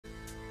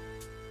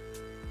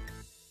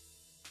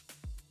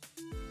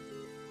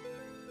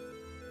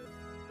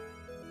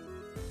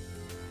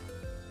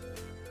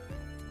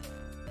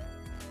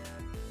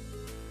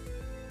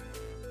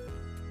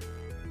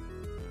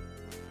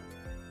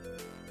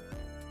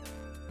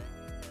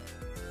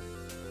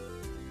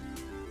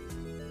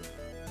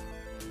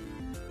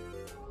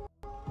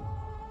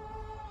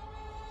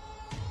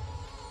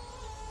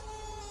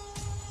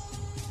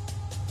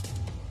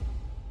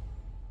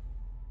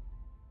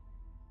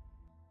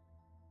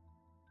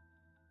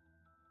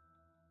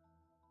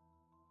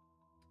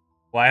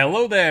Why,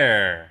 hello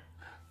there!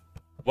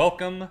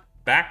 Welcome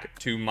back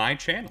to my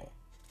channel.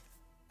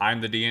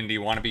 I'm the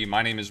DNDWannabe,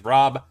 my name is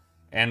Rob,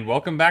 and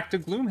welcome back to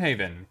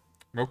Gloomhaven.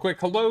 Real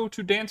quick, hello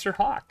to Dancer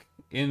Hawk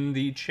in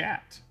the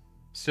chat.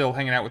 Still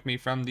hanging out with me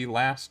from the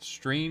last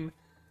stream.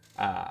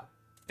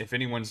 If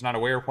anyone's not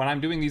aware, when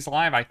I'm doing these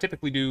live, I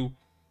typically do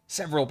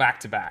several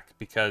back-to-back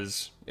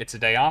because it's a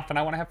day off and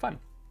I want to have fun.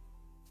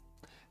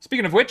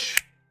 Speaking of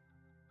which,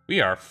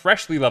 we are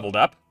freshly leveled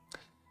up.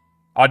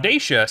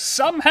 Audacia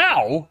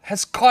somehow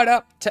has caught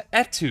up to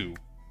Etu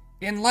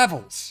in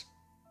levels.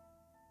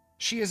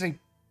 She is a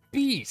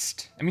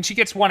beast. I mean, she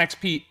gets 1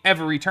 XP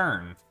every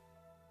turn.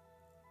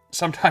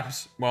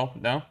 Sometimes, well,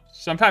 no,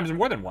 sometimes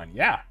more than one,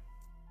 yeah.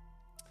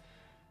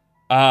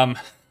 I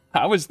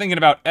was thinking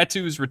about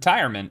Etu's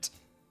retirement,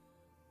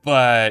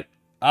 but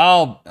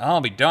I'll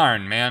be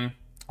darned, man.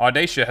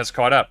 Audacia has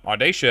caught up.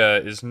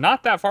 Audacia is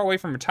not that far away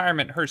from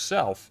retirement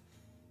herself.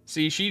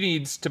 See, she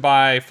needs to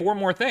buy 4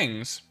 more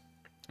things.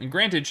 And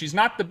granted, she's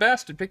not the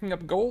best at picking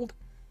up gold,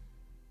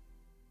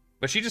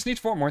 but she just needs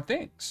 4 more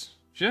things.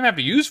 She doesn't have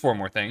to use 4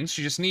 more things.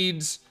 She just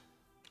needs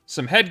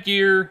some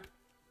headgear,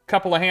 a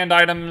couple of hand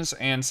items,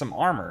 and some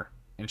armor.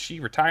 And she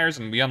retires,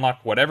 and we unlock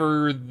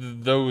whatever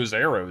those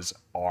arrows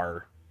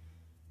are.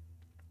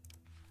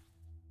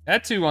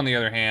 Etu, on the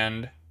other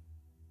hand,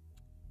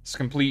 is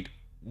complete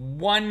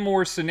 1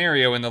 more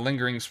scenario in the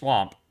Lingering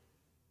Swamp,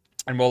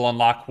 and we'll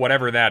unlock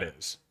whatever that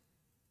is.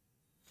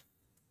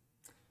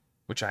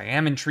 Which I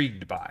am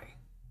intrigued by.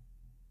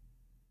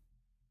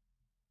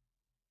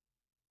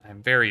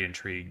 I'm very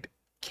intrigued.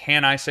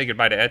 Can I say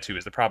goodbye to Etu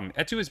is the problem.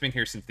 Etu has been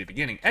here since the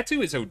beginning.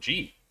 Etu is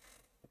OG.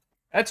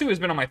 Etu has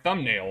been on my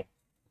thumbnail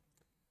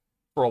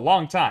for a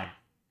long time.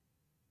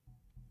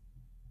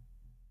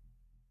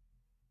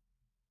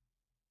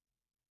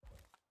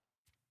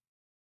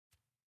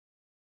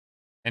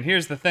 And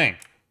here's the thing.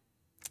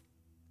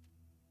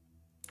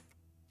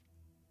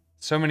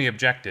 So many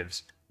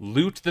objectives.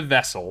 Loot the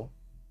vessel.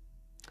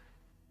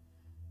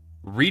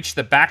 Reach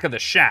the back of the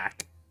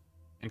shack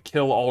and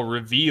kill all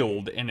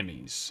revealed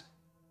enemies.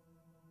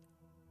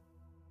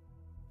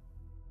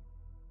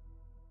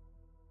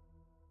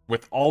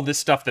 With all this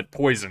stuff that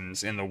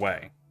poisons in the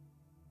way.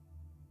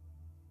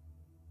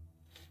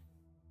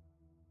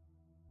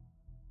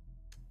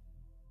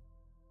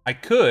 I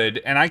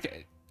could, and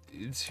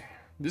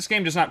this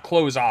game does not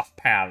close off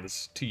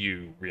paths to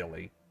you,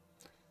 really.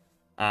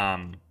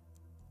 Not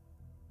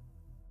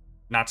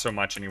so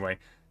much, anyway.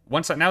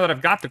 Now that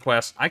I've got the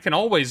quest, I can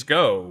always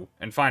go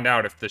and find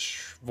out if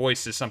this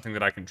voice is something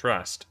that I can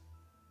trust.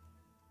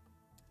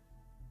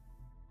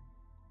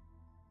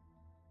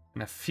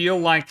 And I feel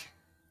like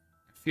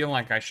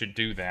I should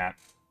do that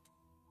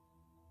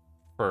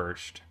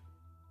first.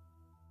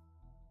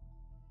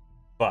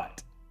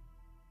 But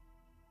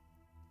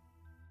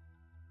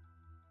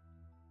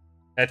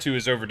Etu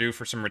is overdue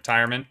for some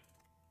retirement.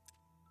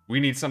 We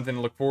need something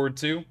to look forward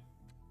to.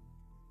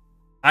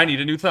 I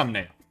need a new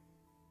thumbnail.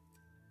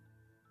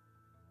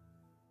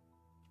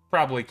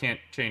 Probably can't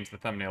change the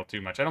thumbnail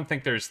too much. I don't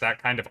think there's that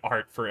kind of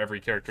art for every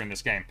character in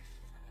this game.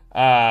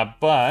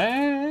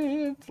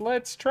 But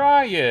let's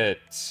try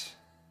it.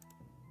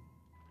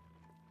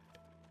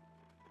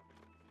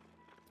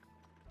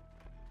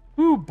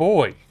 Ooh,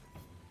 boy.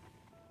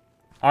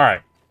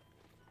 Alright.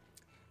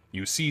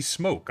 You see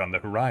smoke on the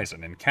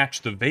horizon and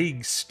catch the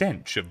vague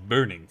stench of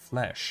burning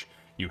flesh.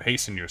 You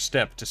hasten your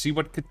step to see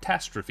what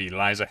catastrophe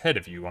lies ahead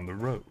of you on the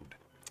road.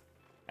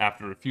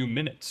 After a few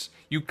minutes,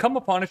 you come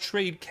upon a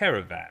trade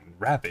caravan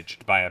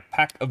ravaged by a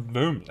pack of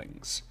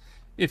vermlings,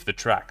 if the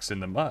tracks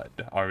in the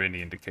mud are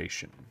any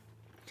indication.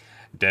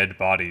 Dead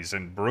bodies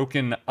and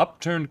broken,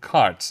 upturned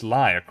carts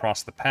lie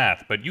across the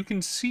path, but you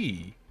can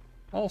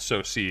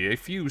also see a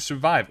few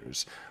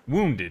survivors,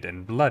 wounded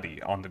and bloody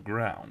on the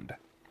ground.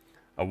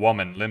 A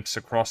woman limps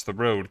across the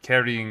road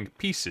carrying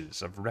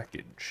pieces of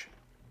wreckage.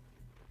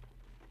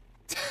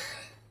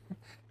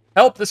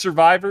 Help the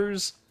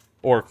survivors,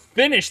 or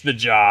finish the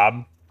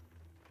job,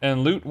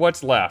 and loot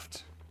what's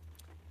left.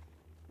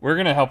 We're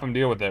gonna help him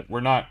deal with it.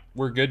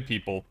 We're good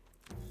people.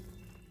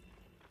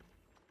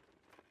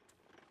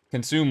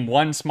 Consume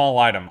 1 small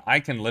item. I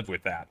can live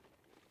with that.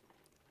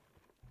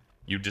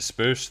 You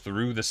disperse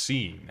through the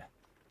scene,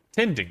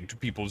 tending to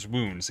people's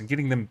wounds and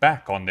getting them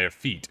back on their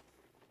feet.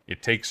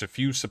 It takes a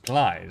few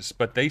supplies,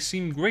 but they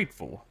seem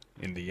grateful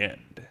in the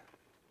end.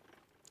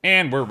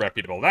 And we're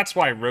reputable. That's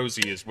why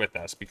Rosie is with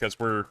us, because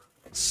we're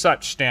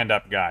such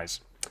stand-up guys.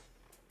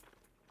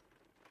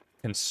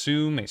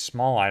 Consume a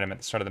small item at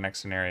the start of the next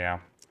scenario.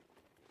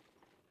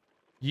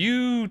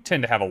 You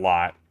tend to have a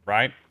lot,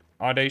 right,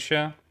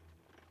 Audacia?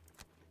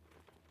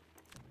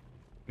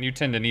 You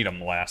tend to need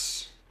them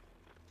less.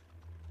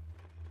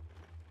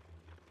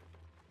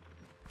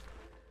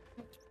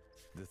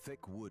 The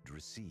thick wood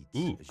recedes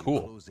as you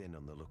close in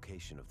on the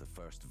location of the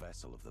first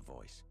vessel of the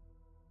voice.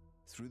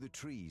 Through the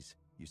trees,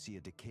 you see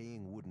a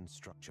decaying wooden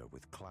structure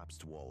with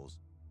collapsed walls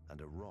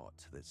and a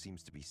rot that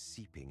seems to be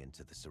seeping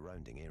into the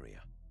surrounding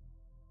area.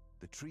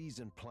 The trees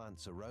and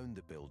plants around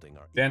the building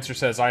are... Dancer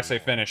says, I say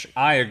finish.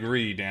 I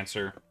agree,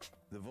 Dancer.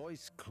 The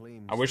voice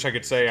claims I wish I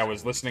could this say is I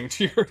was home listening to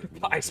to your the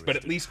advice, but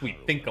at militaristic least we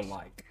think Harrowers,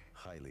 alike.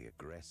 highly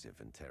aggressive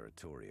and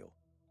territorial.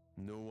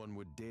 No one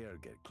would dare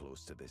get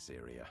close to this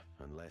area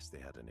unless they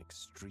had an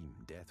extreme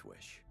death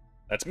wish.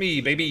 That's me,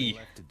 There's baby. nothing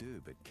left to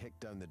do but kick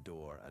down the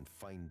door and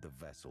find the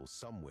vessel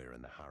somewhere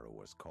in the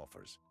Harrower's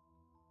coffers.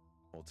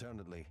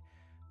 Alternately,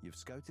 you've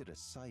scouted a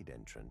side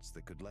entrance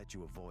that could let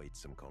you avoid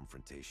some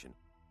confrontation,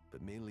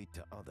 but may lead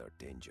to other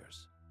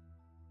dangers.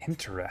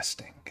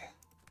 Interesting.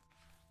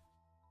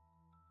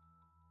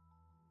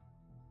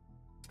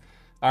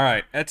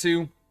 Alright,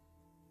 Etsu.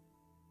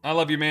 I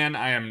love you, man.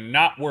 I am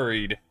not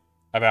worried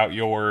about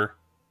your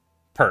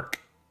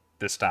perk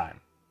this time.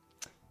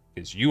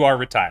 Because you are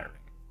retiring.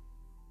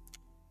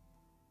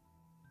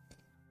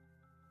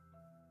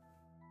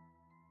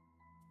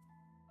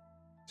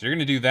 So you're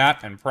going to do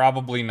that and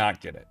probably not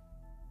get it.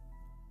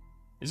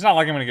 It's not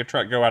like I'm going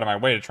to go out of my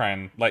way to try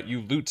and let you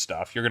loot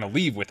stuff. You're going to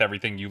leave with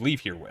everything you leave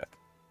here with.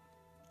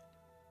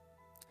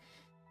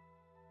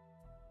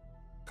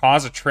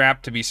 Cause a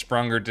trap to be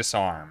sprung or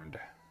disarmed.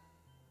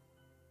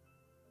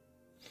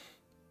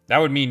 That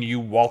would mean you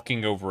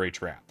walking over a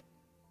trap.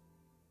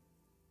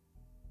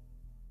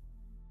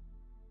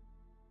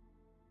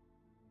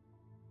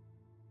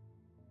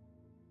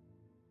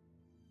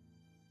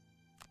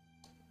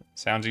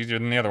 Sounds easier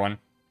than the other one.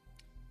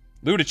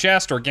 Loot a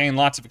chest or gain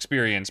lots of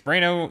experience.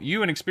 Braino,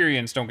 you and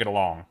experience don't get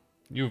along.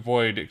 You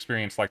avoid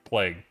experience like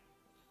plague.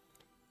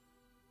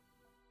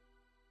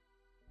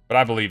 But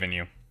I believe in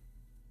you.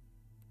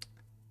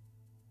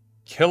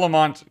 Kill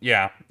a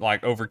yeah,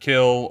 like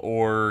overkill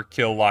or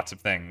kill lots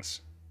of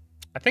things.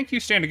 I think you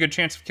stand a good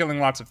chance of killing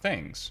lots of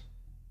things.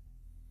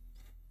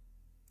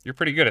 You're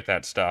pretty good at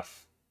that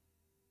stuff.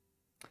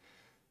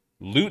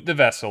 Loot the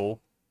vessel.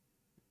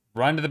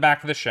 Run to the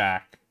back of the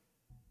shack.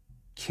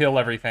 Kill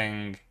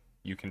everything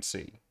you can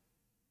see.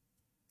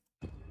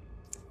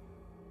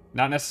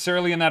 Not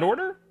necessarily in that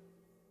order.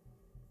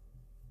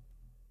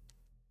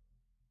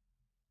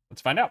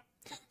 Let's find out.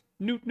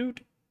 Newt,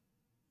 newt.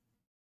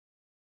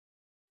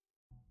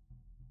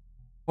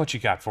 What you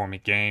got for me,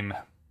 game?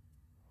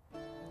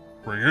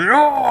 Bring it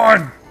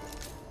on!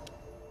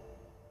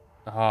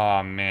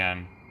 Oh,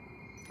 man.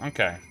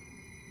 Okay.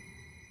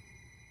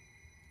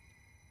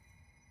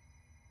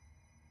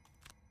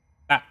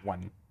 That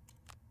one.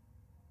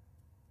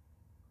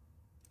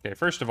 Okay,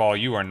 first of all,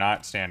 you are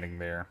not standing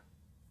there.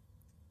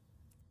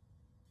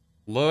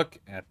 Look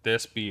at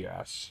this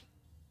BS.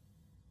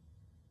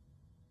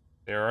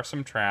 There are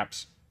some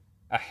traps.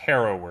 A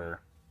Harrower.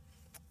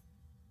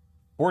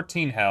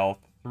 14 health,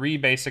 3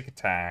 basic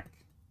attack.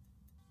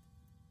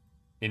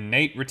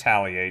 Innate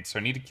retaliate, so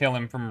I need to kill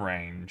him from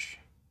range.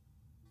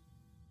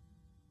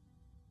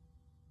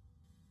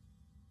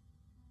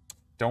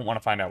 Don't want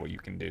to find out what you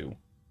can do.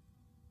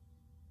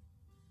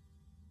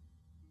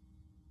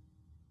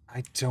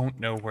 I don't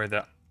know where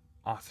the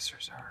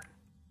officers are.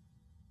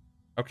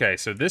 Okay,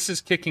 so this is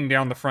kicking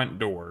down the front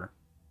door.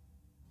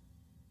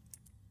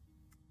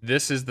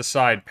 This is the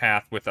side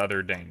path with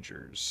other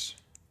dangers.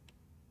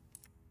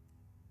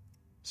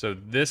 So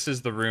this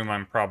is the room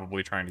I'm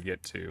probably trying to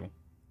get to.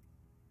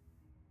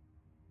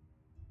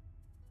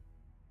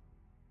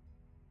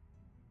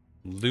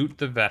 Loot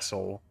the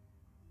vessel.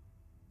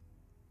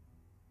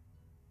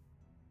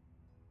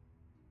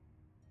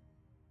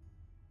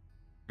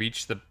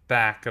 Reach the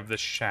back of the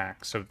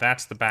shack. So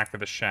that's the back of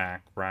the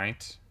shack,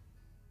 right?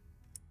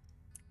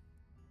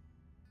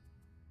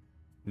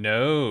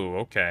 No,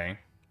 okay.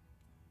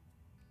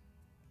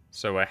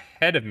 So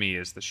ahead of me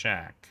is the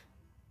shack.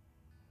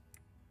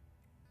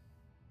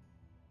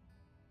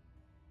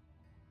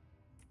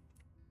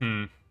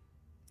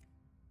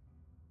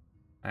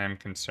 I am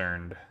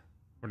concerned.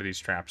 What are these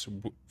traps?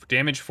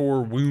 Damage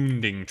 4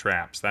 wounding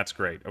traps. That's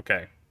great.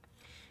 Okay.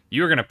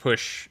 You're going to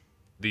push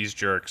these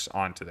jerks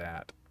onto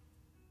that.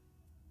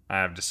 I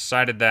have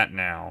decided that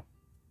now.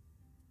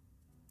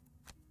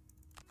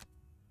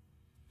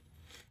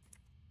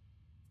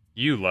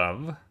 You,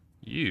 love.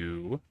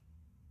 You.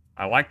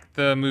 I like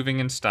the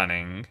moving and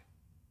stunning.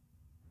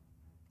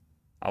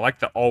 I like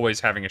the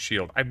always having a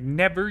shield. I've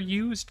never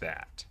used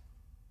that.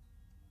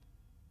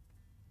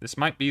 This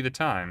might be the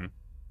time.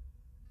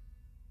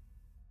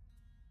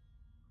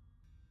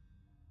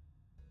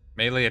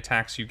 Melee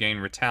attacks you gain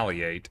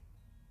retaliate.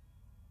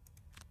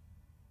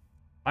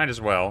 Might as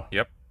well,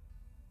 yep.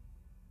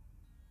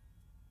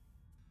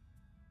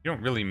 You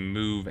don't really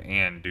move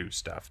and do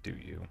stuff, do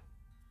you?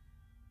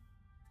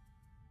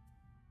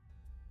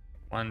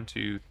 1,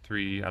 2,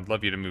 3. I'd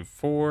love you to move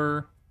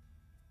 4.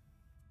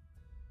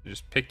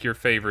 Just pick your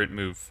favorite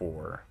move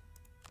 4.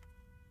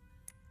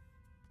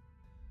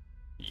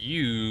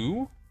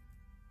 You,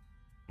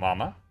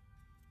 mama.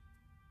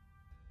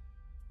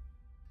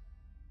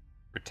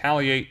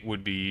 Retaliate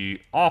would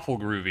be awful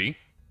groovy.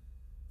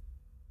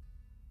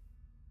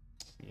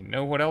 You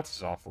know what else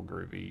is awful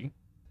groovy?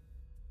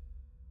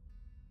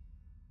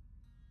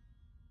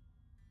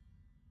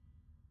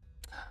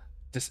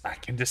 I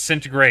can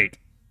disintegrate.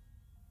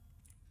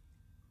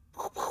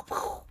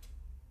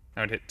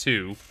 I would hit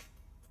 2.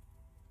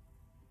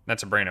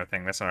 That's a Braino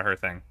thing. That's not her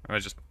thing. I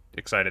was just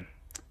excited.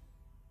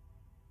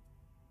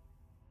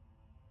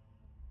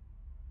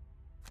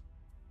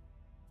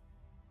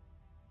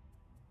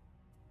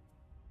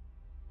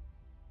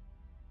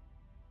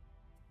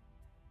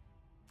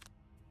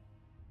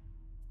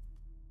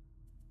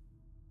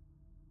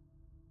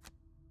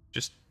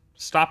 Just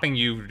stopping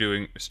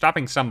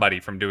somebody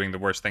from doing the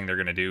worst thing they're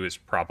going to do is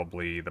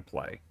probably the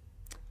play.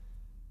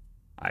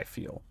 I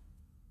feel.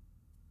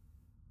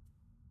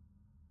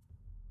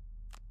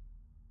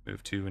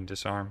 Move 2 and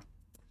disarm.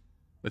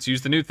 Let's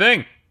use the new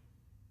thing.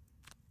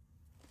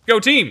 Go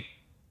team.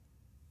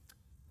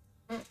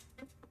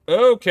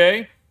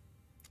 Okay.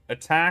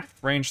 Attack,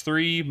 range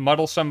 3,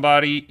 muddle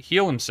somebody,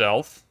 heal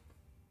himself,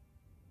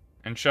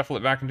 and shuffle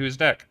it back into his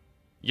deck.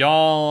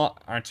 Y'all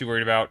aren't too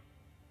worried about.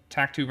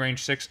 Attack 2,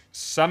 range 6,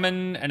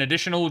 summon an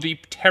additional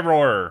deep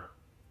terror.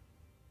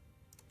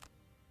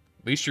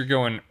 At least you're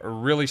going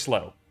really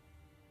slow.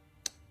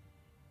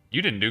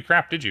 You didn't do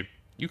crap, did you?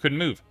 You couldn't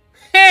move.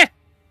 Heh!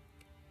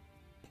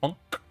 Punk.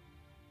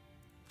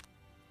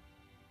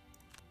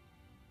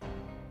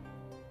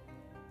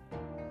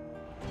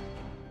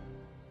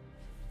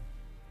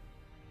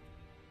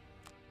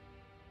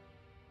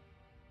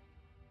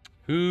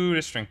 Who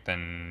to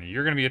strengthen?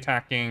 You're going to be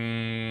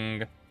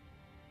attacking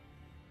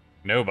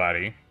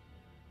nobody.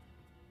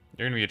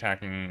 You're going to be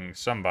attacking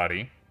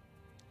somebody.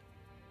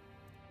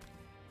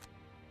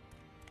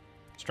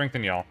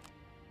 Strengthen y'all.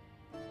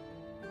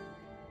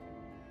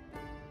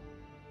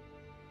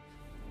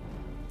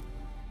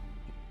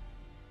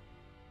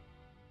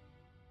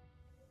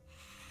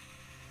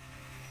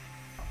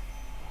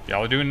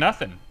 Y'all are doing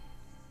nothing.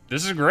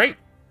 This is great.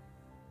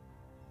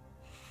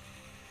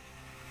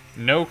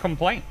 No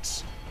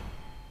complaints.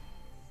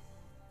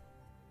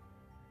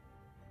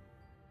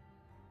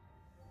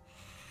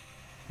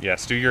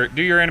 Yes, do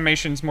your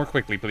animations more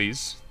quickly,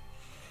 please.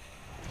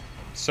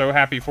 So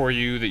happy for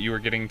you that you are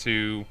getting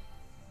to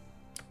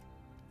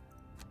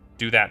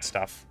do that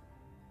stuff.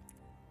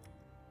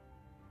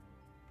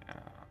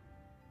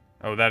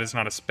 Oh, that is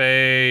not a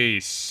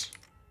space.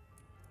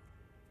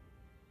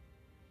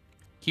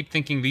 Keep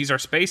thinking these are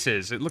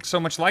spaces. It looks so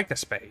much like a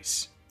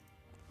space.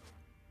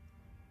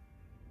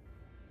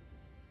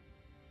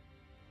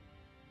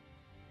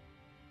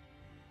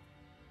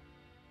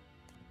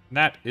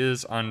 That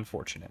is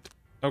unfortunate.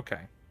 Okay.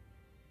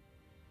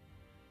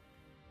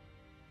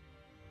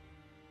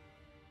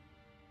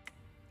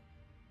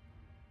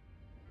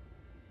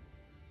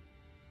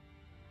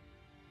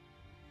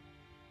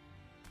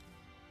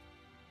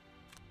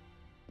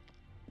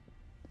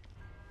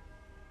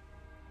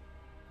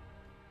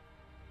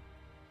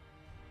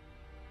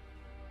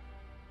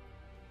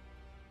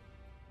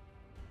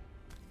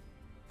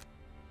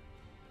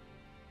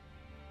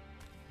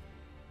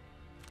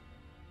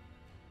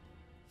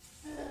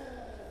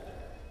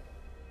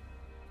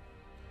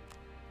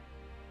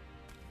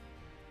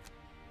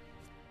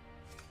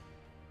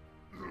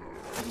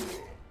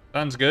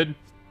 Sounds good.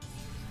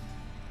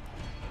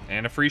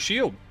 And a free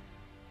shield.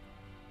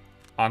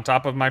 On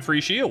top of my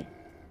free shield.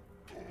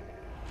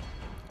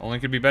 Only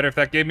could be better if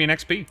that gave me an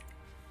XP.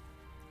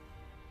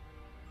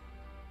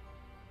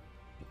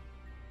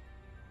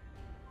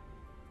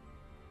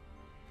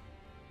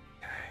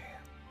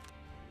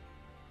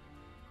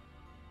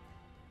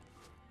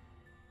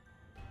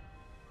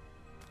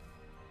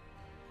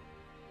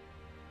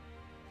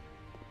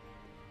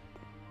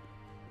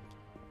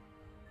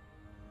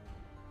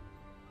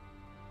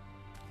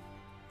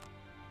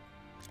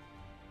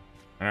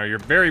 I know you're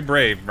very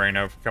brave,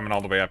 Braino, for coming all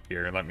the way up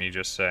here, let me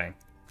just say.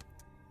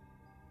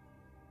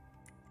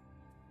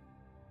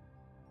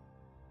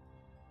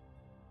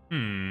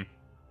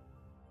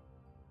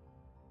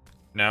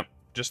 Nope,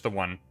 just the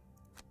one.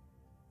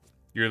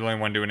 You're the only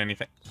one doing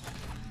anything.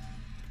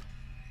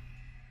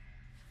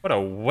 What a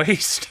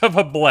waste of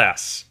a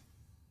bless.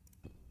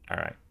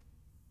 Alright.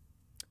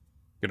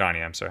 Good on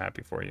you, I'm so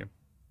happy for you.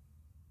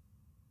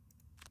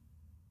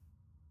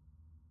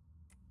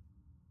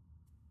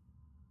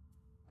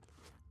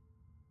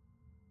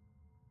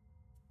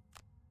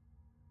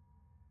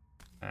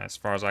 As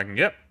far as I can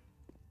get.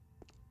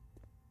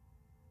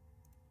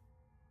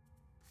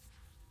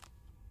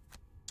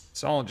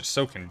 It's all just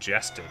so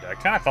congested. I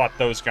kind of thought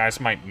those guys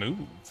might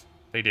move.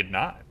 They did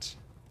not.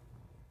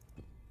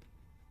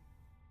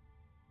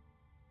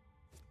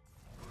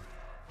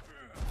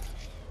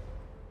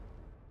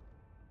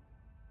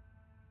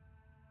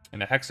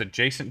 And a hex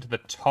adjacent to the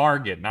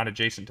target, not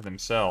adjacent to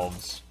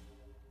themselves.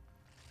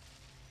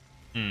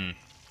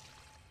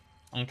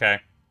 Okay.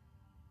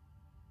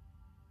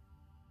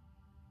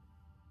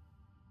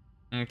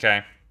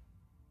 Okay.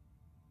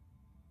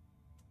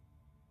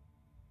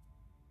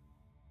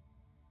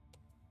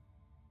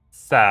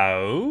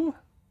 So...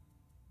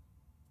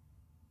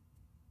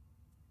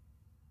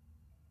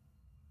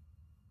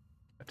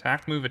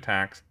 attack, move,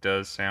 attacks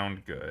does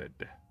sound good.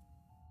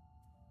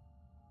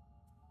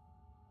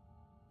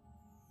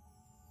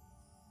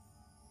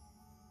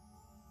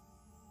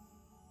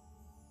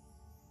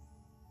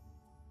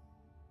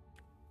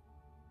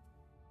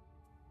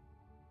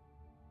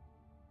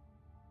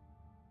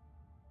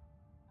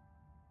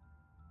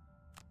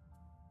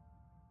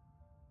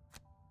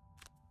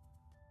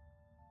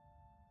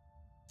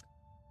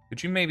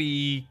 Could you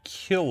maybe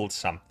kill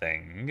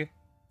something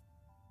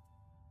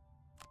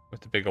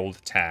with the big old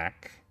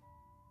attack?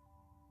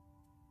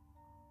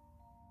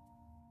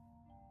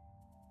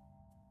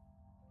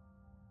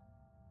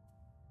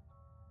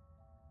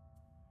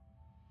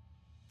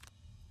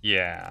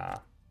 Yeah.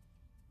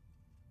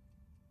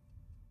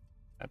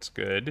 That's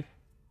good.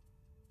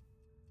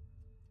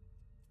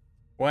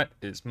 What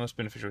is most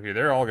beneficial here?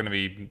 They're all going to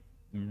be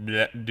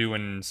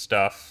doing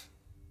stuff.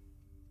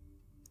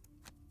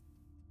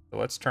 So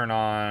let's turn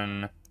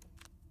on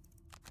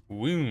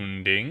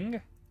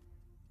wounding.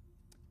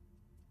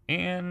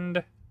 And,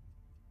 I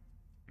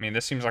mean,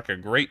 this seems like a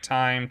great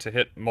time to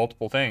hit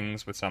multiple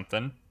things with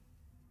something.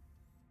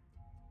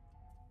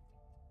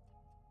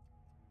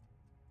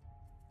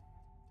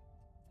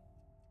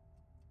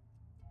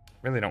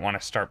 Really don't want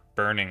to start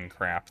burning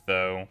crap,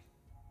 though.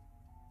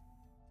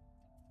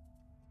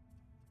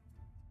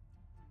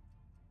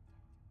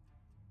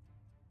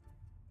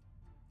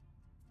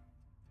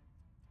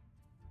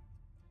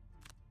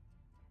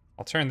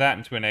 I'll turn that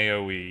into an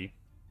AoE.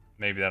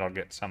 Maybe that'll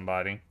get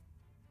somebody.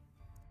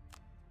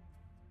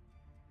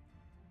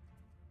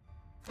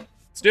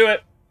 Let's do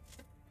it!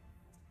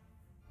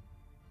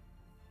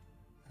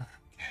 Okay.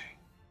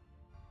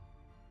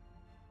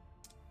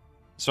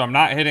 So I'm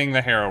not hitting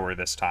the Harrower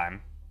this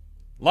time.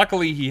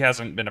 Luckily, he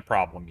hasn't been a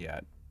problem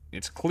yet.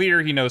 It's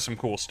clear he knows some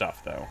cool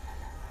stuff, though.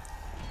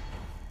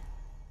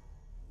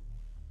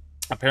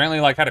 Apparently,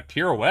 like, how to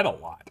pirouette a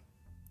lot.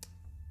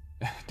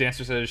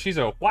 Dancer says, she's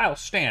a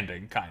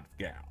while-standing kind of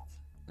gal.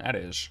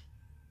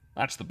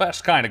 That's the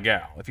best kind of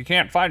gal. If you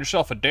can't find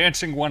yourself a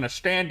dancing one, a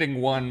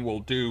standing one will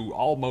do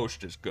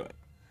almost as good.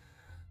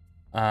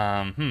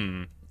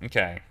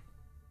 Okay.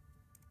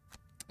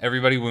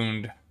 Everybody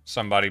wound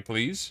somebody,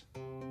 please.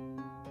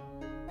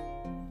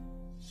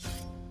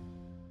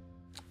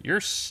 You're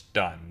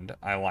stunned.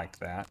 I like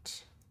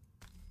that.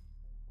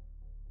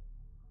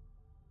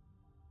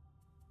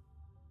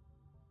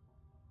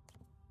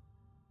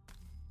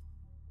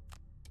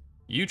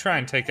 You try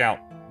and take out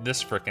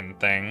this frickin'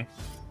 thing.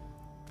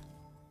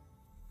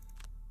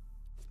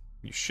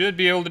 You should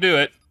be able to do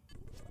it.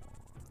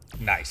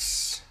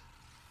 Nice.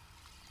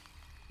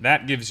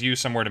 That gives you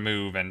somewhere to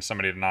move and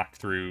somebody to knock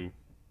through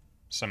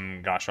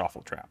some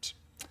gosh-awful traps.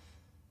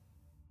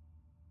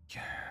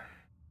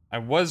 I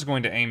was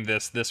going to aim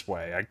this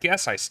way. I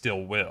guess I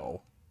still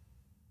will.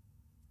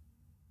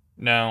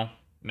 No,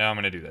 I'm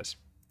going to do this.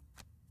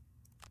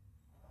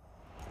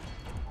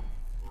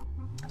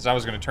 Because I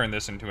was going to turn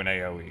this into an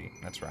AoE.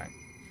 That's right.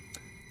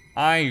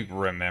 I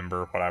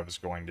remember what I was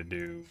going to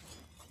do.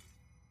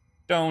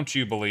 Don't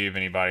you believe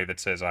anybody that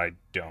says I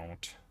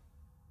don't.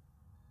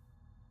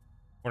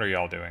 What are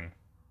y'all doing?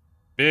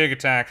 Big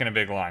attack and a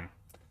big line.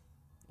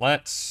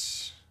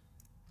 Let's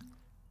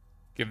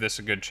give this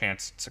a good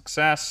chance at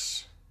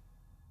success.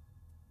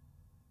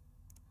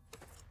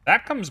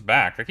 That comes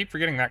back. I keep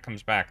forgetting that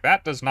comes back.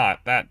 That does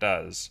not. That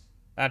does.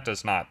 That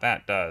does not.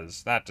 That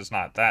does. That does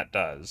not. That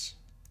does.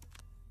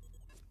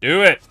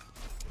 Do it!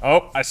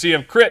 Oh, I see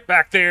a crit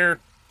back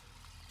there.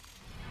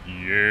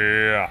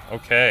 Yeah.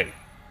 Okay.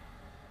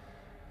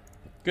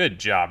 Good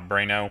job,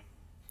 Braino.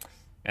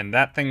 And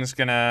that thing's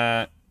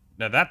gonna...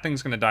 No, that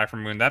thing's gonna die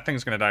from a wound. That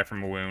thing's gonna die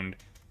from a wound.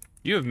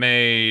 You have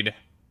made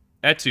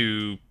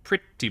Etu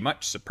pretty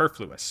much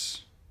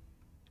superfluous.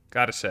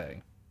 Gotta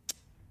say.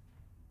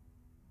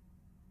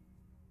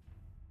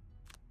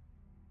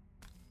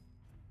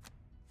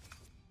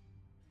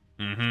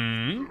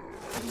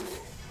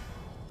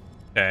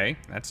 Okay,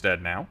 that's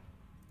dead now.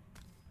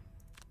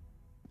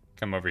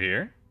 Come over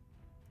here.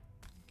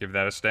 Give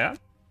that a stab.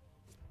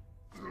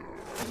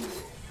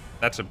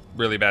 That's a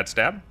really bad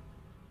stab.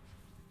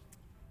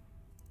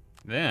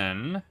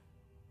 Then...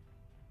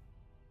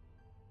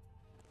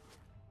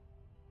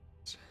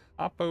 let's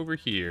hop over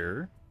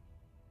here.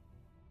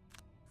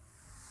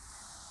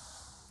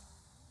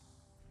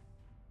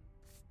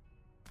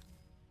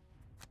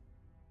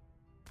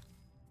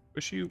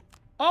 Push you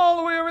all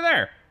the way over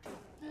there.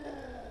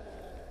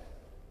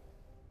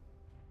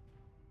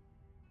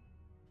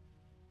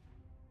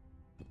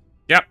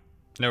 Yep,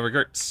 no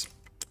regrets.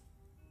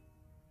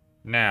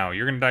 Now,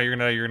 you're gonna die, you're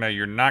gonna die, you're gonna die,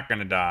 you're not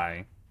gonna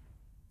die.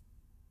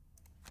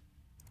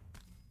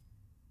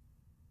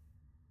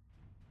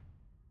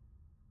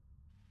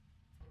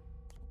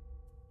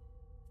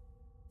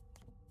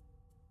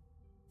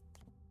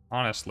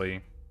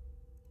 Honestly.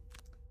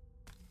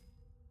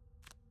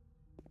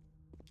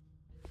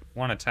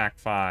 One attack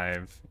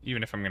 5,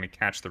 even if I'm gonna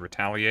catch the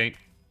retaliate.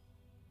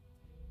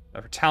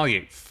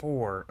 Retaliate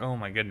 4, oh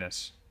my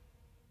goodness.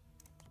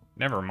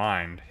 Never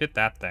mind, hit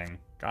that thing,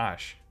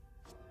 gosh.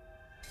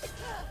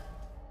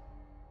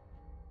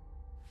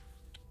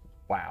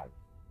 Wow.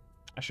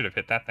 I should have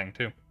hit that thing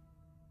too.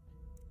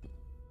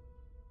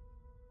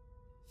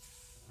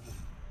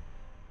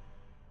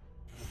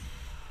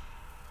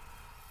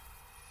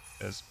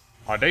 Because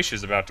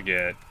Audacious's about to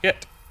get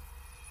hit.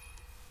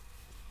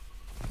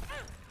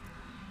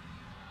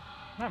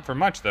 Not for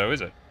much though,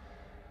 is it?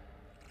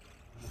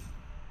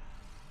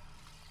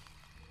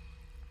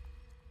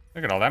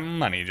 Look at all that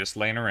money just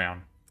laying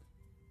around.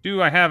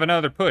 Do I have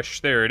another push?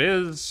 There it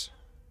is.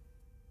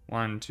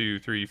 1, 2,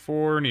 3,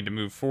 4. Need to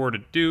move 4 to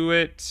do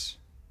it.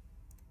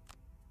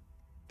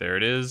 There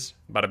it is.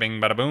 Bada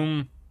bing, bada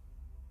boom.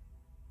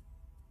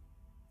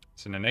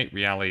 It's an innate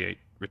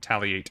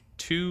retaliate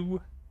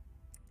 2.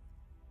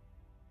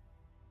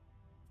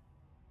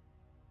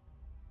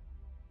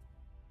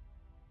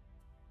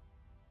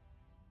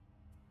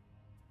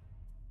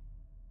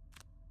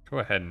 Go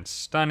ahead and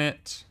stun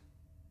it.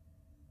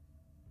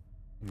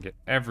 And get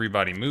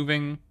everybody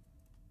moving.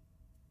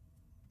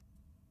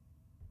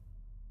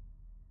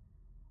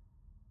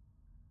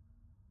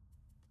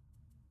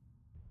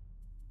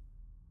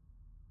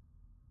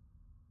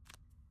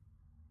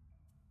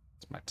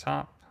 It's my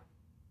top.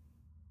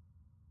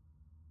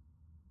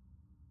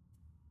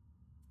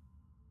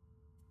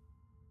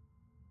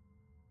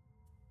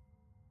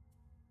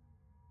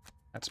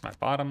 That's my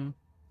bottom.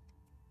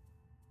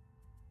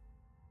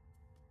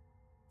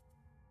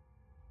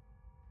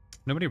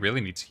 Nobody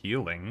really needs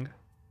healing.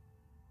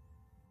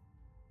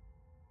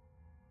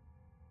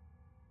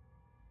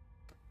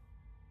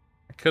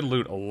 I could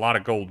loot a lot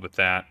of gold with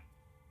that.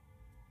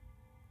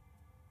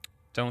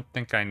 Don't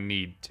think I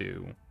need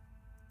to.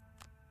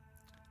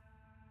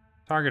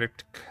 Target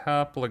a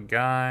couple of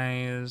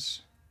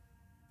guys.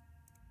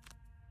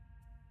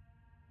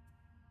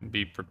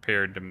 Be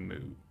prepared to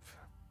move.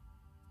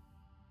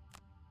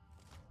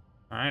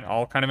 Alright,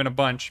 all kind of in a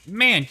bunch.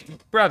 Man,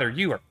 brother,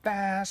 you are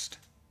fast.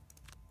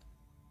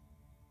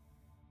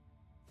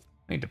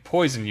 I need to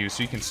poison you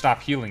so you can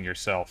stop healing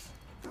yourself.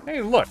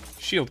 Hey, look,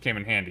 shield came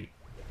in handy.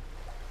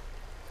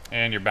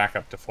 And you're back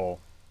up to full.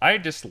 I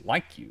just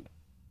like you.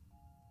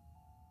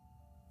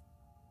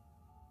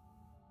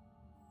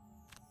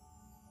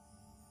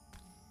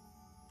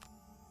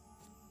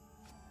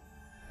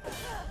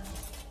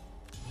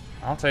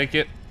 I'll take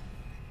it.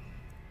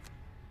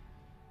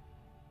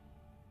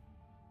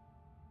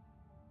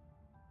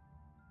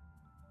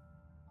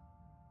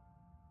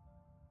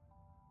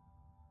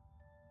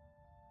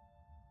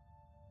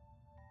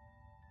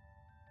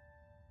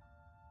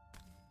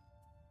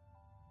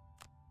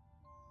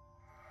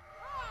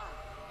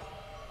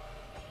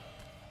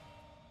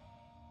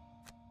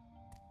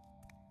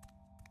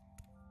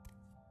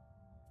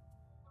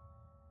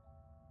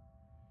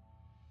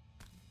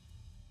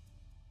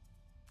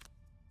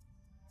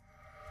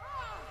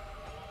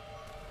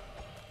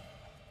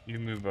 You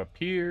move up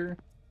here.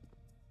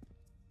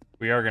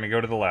 We are going to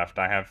go to the left.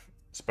 I have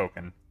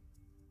spoken.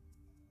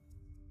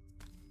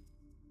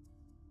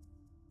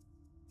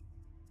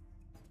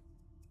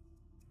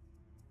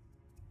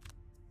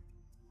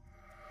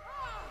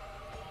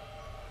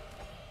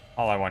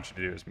 All I want you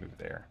to do is move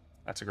there.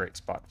 That's a great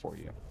spot for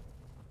you.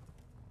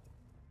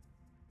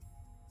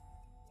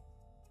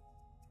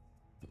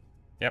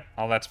 Yep,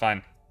 all that's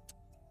fine.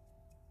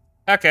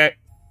 Okay.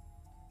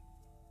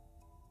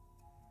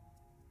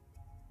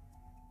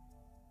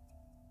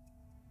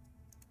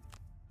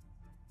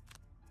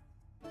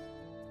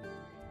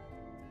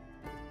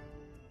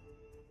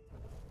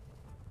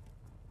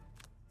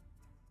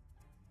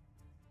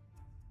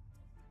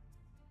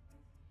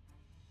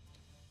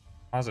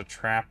 Cause a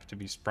trap to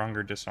be sprung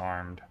or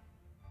disarmed.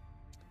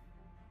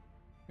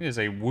 It is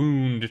a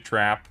wound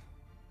trap.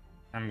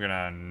 I'm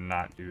gonna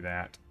not do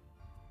that.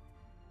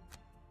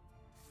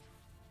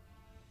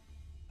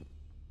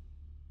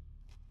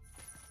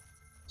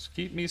 Just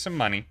keep me some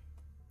money.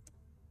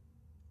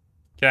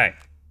 Okay.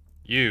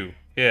 You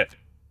hit.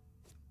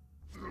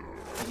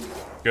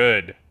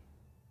 Good.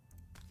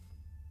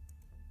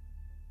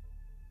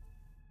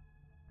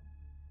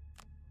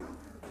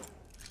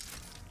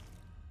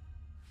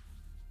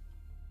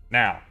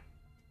 Now.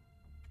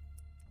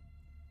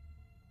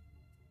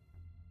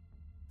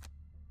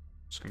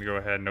 Just gonna go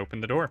ahead and open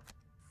the door.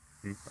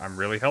 I'm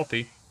really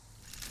healthy.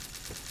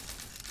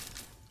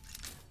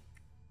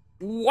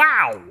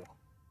 Wow!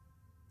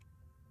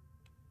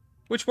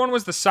 Which one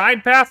was the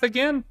side path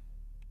again?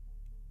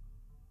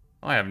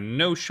 I have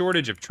no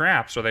shortage of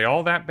traps. Are they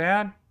all that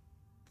bad?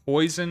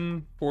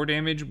 Poison, 4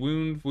 damage,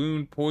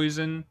 wound,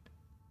 poison.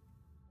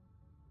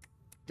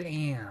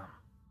 Damn.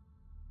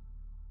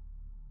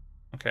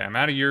 Okay, I'm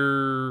out of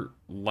your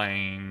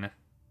lane.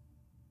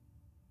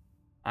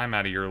 I'm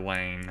out of your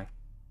lane.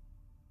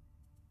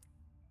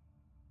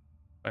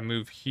 If I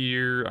move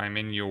here, I'm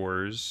in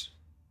yours.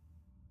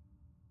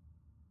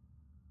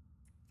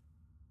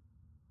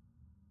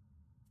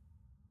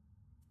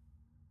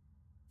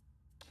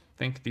 I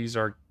think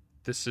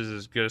this is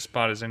as good a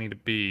spot as any to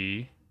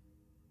be.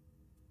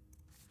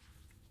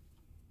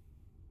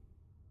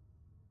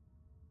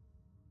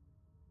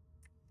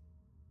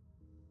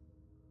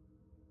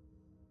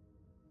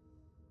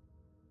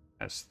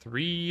 Has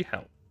 3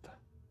 health.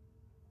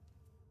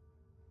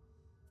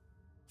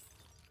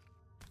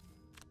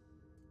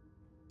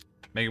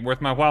 Make it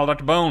worth my while,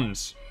 Dr.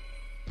 Bones.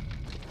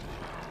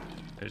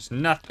 There's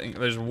nothing.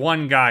 There's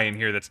one guy in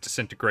here that's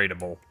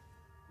disintegratable.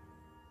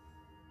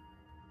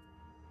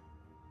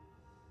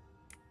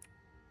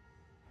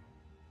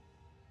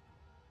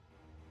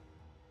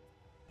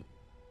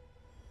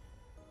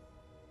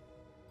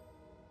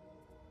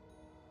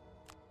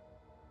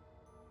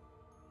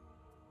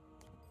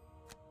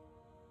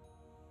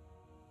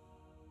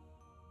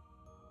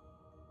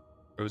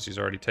 Rosie's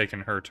already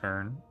taken her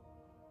turn.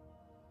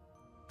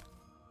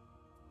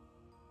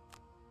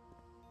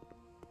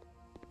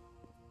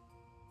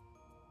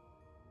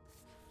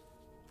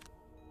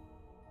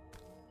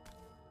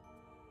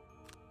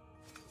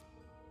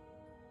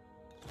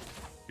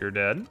 You're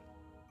dead.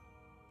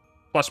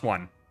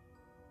 +1.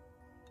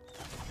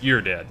 You're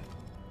dead.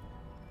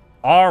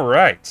 All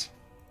right.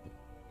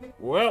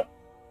 Well,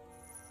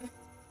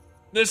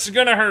 this is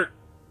gonna hurt.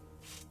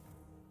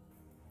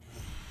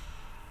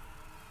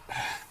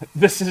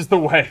 This is the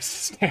way,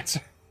 Stancer.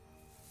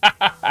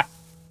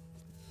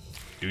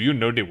 Do you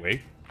know the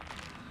way?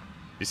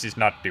 This is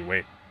not the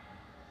way.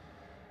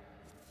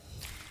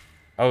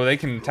 Oh, they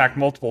can attack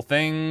multiple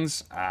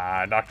things.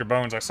 Ah, Dr.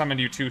 Bones, I summoned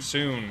you too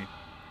soon.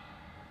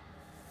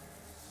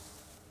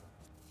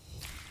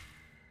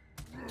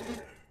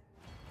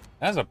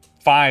 That's a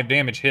 5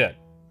 damage hit.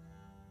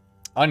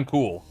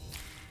 Uncool.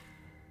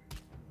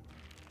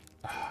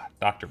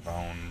 Dr.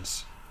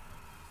 Bones.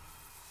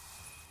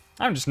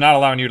 I'm just not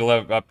allowing you to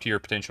live up to your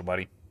potential,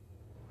 buddy.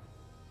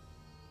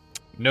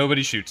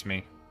 Nobody shoots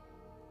me.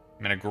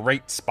 I'm in a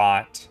great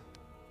spot.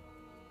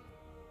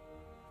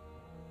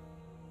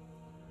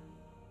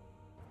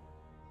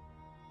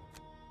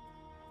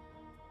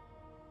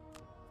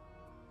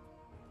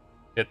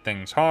 Hit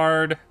things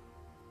hard.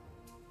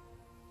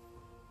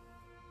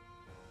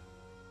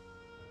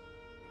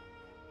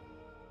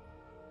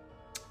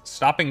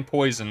 Stopping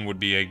poison would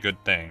be a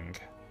good thing.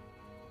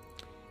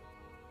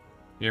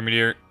 Hear me,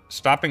 dear?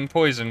 Stopping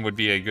poison would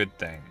be a good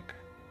thing.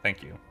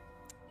 Thank you.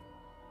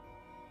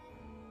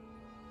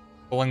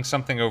 Pulling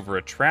something over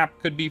a trap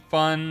could be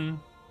fun.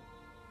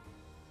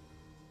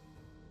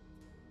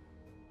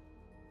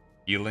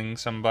 Healing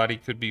somebody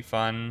could be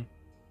fun.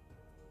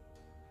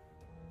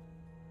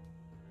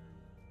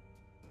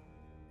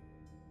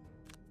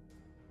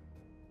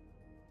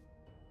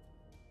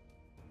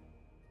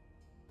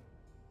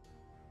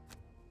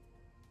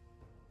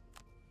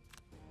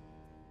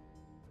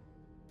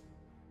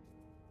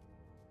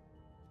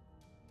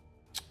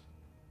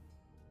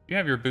 You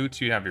have your boots,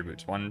 you have your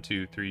boots. 1,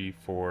 2, 3,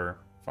 4,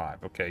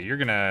 5. Okay, you're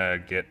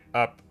gonna get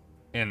up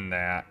in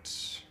that.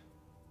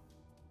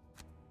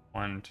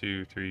 1,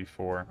 2, 3,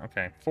 4.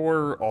 Okay,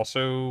 4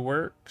 also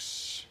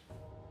works.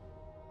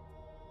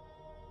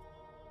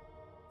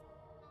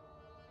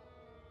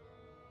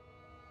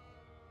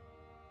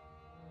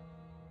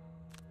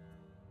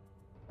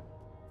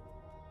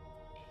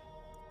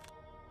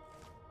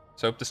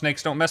 So hope the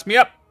snakes don't mess me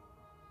up.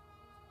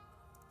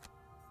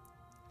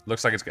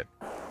 Looks like it's good.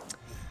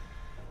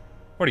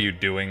 What are you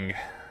doing?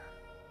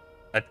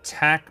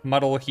 Attack,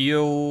 muddle,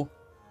 heal.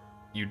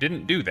 You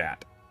didn't do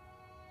that.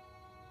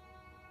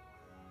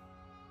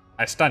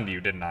 I stunned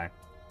you, didn't I?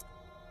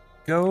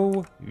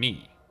 Go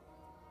me.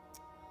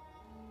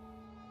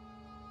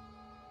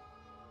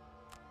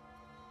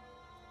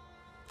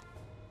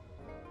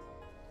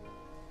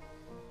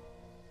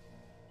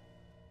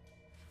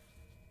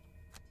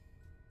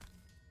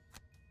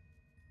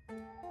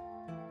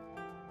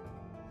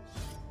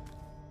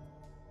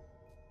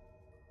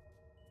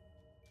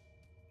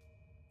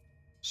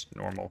 Just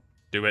normal.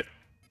 Do it.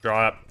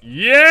 Draw up.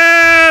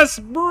 Yes!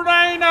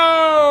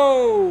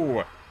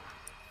 Bruno!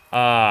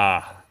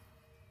 Ah.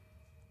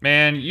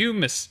 Man, you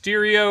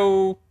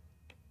Mysterio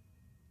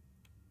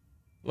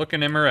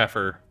looking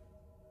MRFer.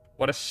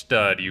 What a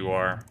stud you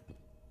are.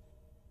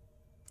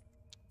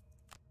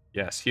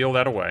 Yes, heal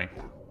that away.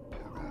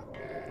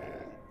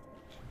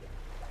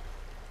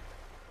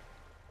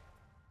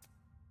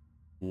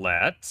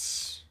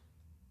 Let's...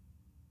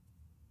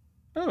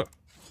 Oh.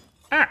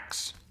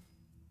 Axe.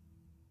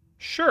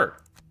 Sure.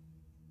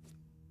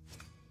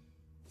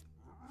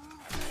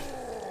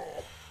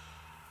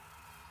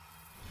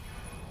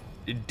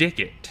 Dig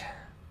it. I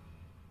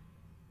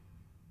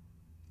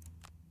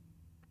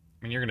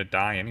mean, you're gonna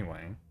die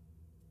anyway.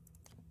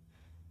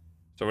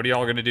 So what are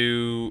y'all gonna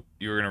do?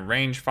 You're gonna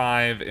range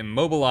 5,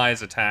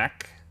 immobilize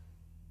attack.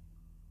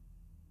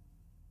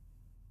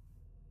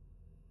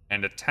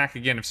 And attack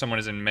again if someone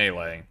is in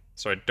melee.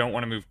 So I don't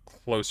want to move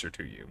closer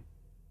to you.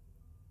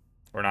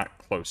 Or not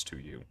close to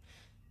you.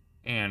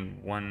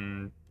 And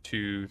 1,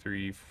 2,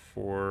 3,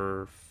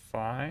 4,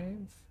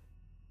 5.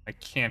 I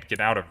can't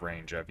get out of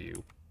range of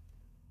you.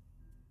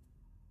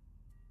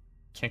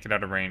 Can't get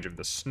out of range of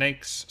the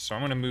snakes, so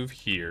I'm going to move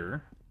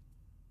here.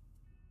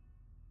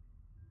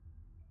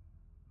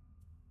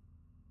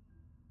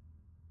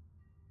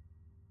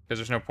 Because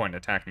there's no point in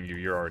attacking you,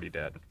 you're already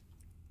dead.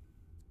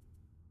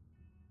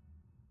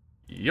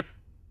 Yep.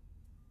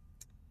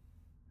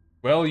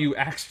 Well, you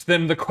asked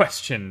them the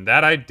question.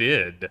 That I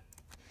did.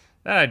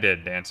 That I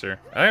did, Dancer.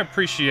 I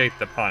appreciate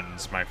the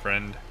puns, my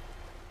friend.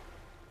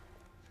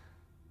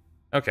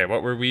 Okay,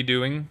 what were we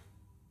doing?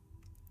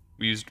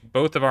 We used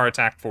both of our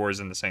attack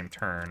 4s in the same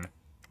turn.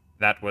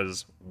 That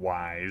was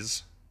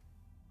wise.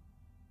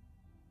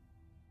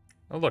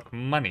 Oh, look,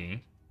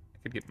 money. I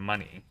could get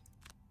money.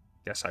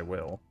 Guess I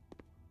will.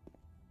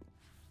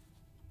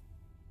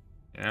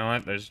 You know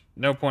what? There's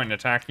no point in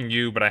attacking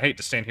you, but I hate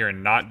to stand here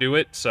and not do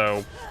it,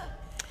 so...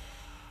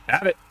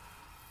 Have it.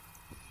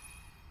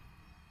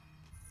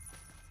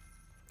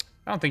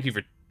 I don't think you've...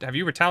 Have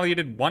you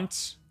retaliated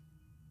once?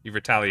 You've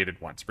retaliated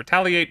once.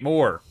 Retaliate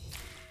more.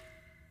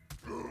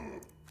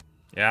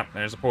 Yeah,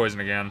 there's the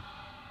poison again.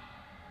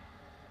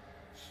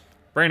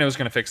 Braino's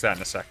gonna fix that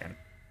in a second.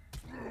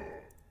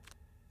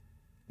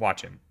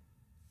 Watch him.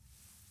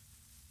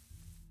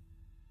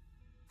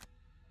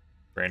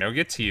 Braino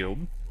gets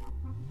healed.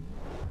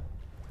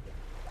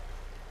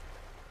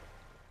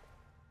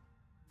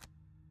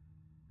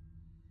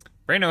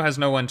 Braino has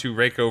no one to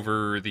rake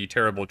over the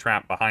terrible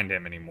trap behind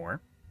him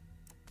anymore.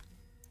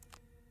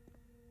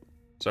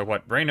 So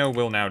what Braino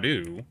will now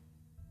do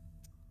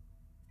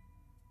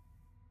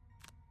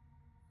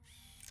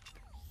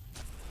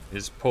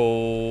is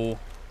pull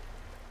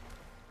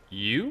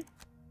you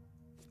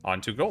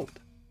onto gold.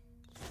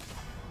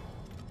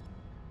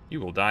 You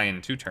will die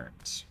in 2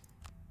 turns.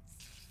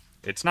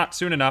 It's not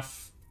soon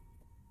enough,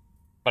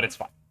 but it's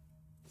fine.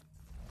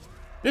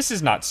 This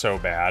is not so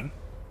bad.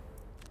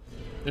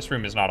 This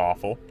room is not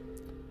awful.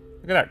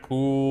 Look at that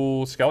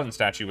cool skeleton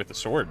statue with the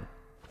sword.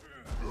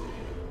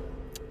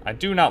 I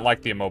do not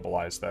like the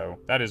immobilize, though.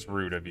 That is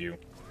rude of you.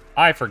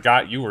 I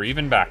forgot you were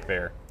even back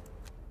there.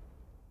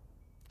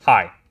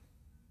 Hi.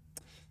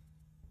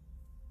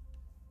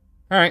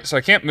 Alright, so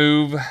I can't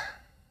move.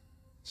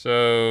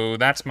 So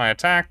that's my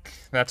attack.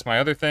 That's my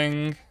other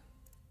thing.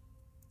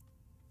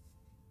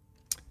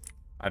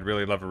 I'd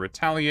really love a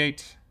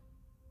retaliate.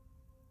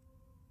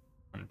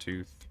 1,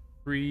 2,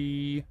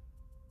 3.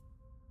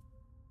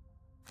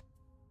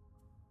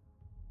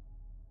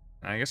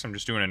 I guess I'm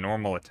just doing a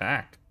normal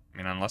attack. I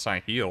mean, unless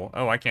I heal.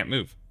 Oh, I can't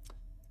move.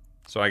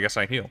 So I guess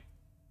I heal.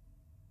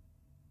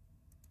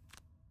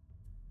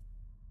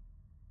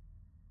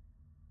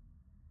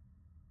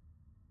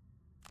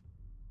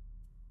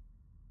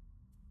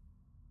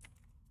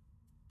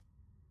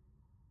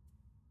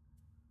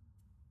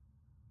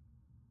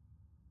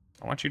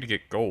 I want you to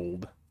get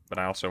gold, but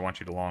I also want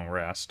you to long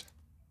rest.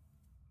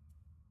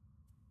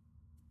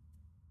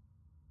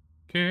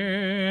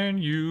 Can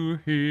you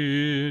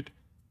hit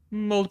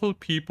multiple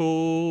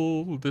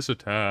people this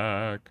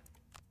attack?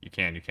 You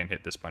can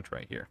hit this bunch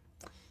right here.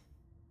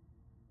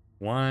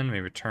 1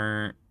 may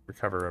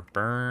recover a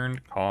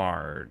burned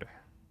card.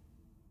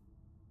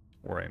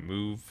 Or a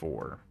move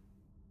 4.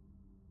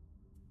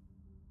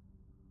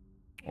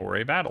 Or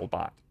a battle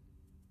bot.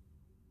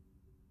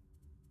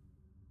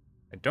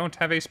 I don't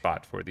have a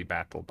spot for the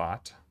battle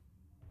bot.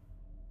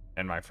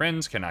 And my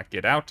friends cannot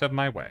get out of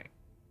my way.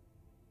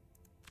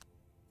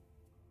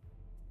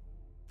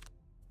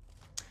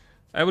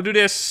 I will do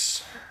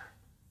this.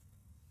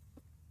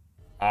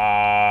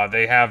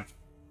 They have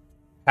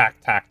pack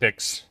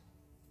tactics.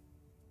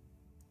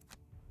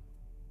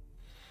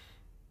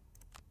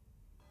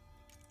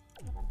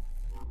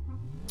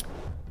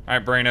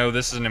 Alright, Braino,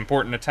 this is an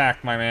important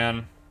attack, my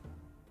man.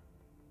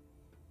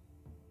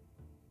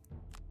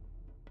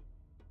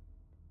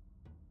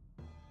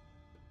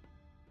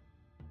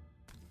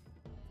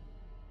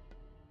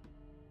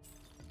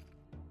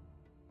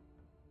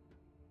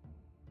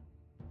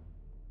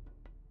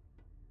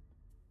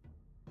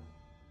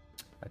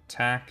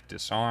 Attack,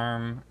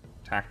 disarm,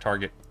 attack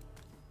target.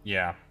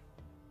 Yeah.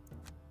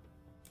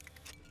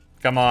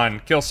 Come on,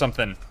 kill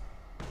something.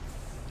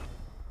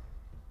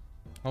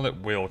 Well, it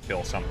will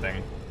kill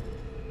something.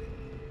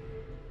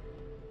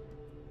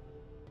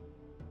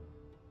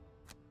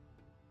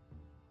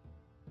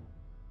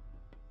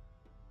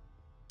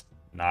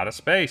 Not a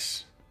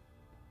space.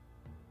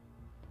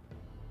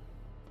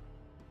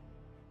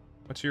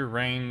 What's your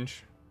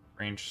range?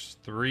 Range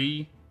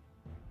 3.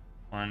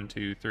 1,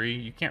 2, 3.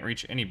 You can't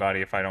reach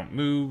anybody if I don't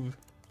move.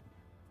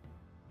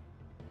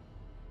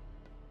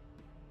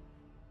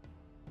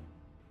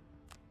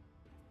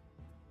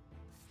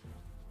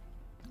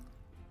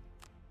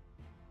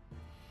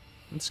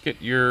 Let's get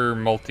your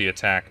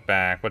multi-attack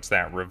back. What's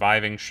that?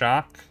 Reviving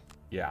shock?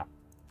 Yeah.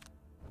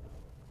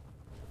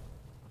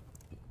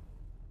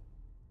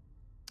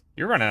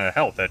 You're running out of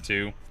health, that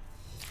too.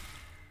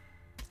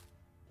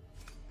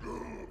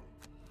 You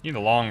need a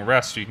long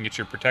rest so you can get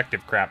your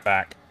protective crap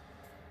back.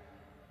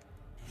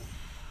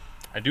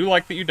 I do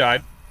like that you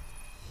died.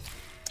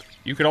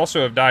 You could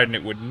also have died and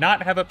it would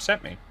not have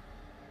upset me.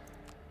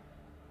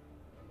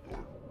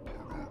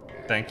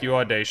 Thank you,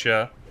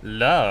 Audacia.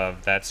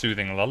 Love that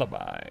soothing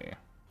lullaby.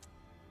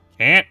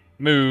 Can't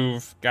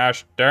move.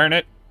 Gosh darn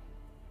it.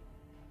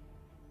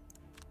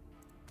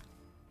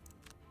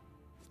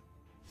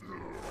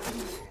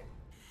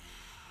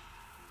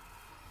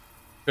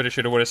 Coulda,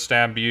 shoulda, woulda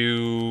stabbed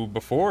you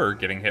before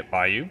getting hit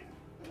by you.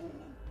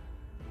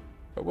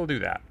 But we'll do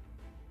that.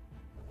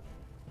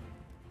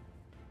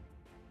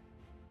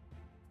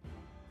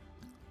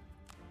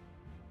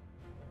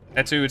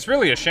 Etsu, it's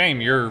really a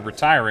shame you're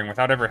retiring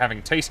without ever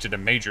having tasted a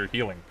major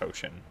healing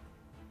potion.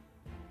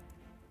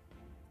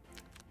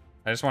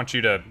 I just want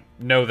you to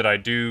know that I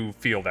do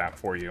feel that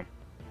for you.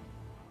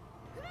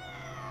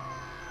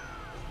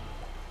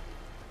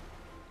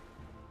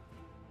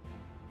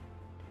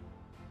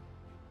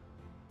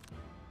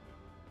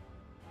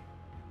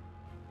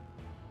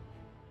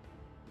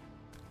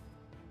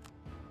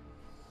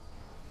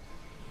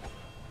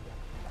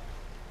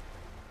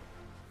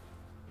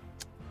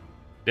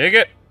 Dig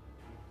it!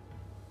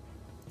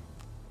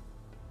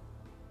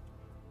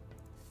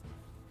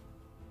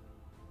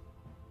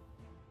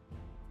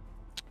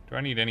 Do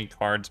I need any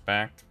cards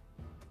back?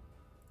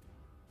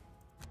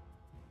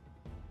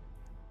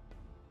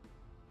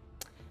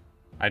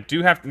 I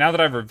do have... Now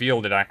that I've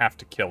revealed it, I have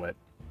to kill it.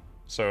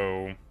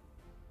 So...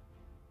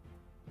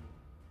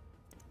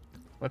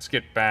 let's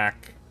get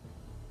back...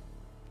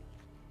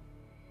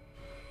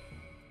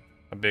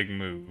 a big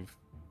move.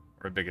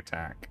 Or a big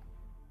attack.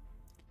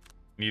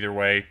 Either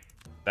way,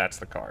 that's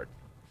the card.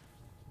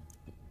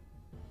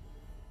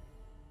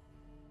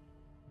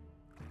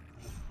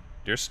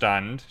 You're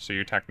stunned, so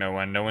you attack no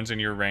one. No one's in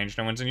your range.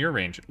 No one's in your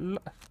range. I'm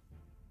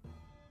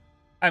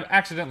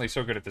accidentally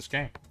so good at this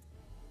game.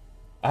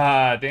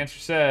 Dancer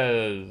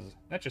says,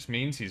 that just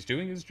means he's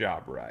doing his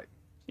job right.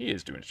 He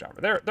is doing his job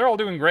right. They're all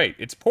doing great.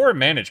 It's poor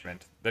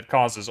management that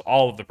causes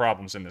all of the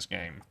problems in this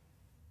game.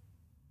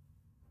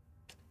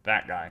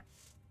 That guy.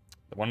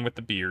 The one with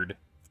the beard.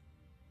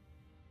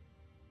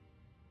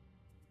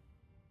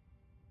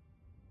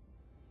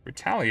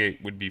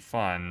 Retaliate would be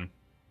fun.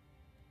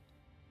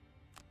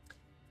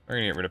 We're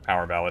gonna get rid of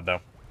Power Ballad, though.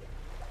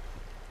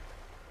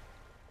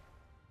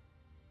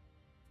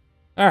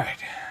 Alright.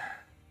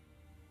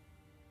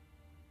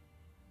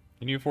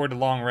 Can you afford a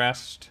long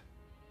rest?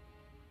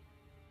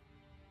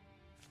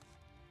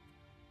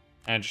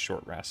 And a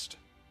short rest.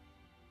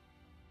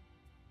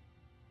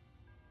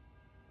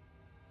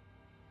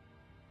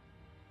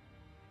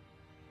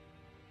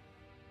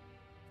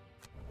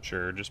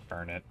 Sure, just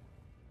burn it.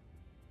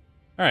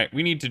 Alright,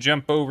 we need to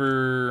jump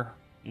over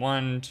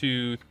 1,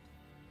 2,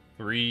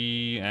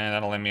 3, and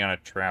that'll land me on a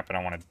trap, and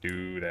I want to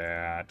do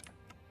that.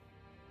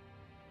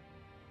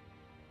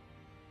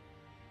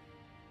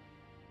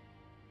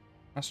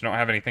 I also don't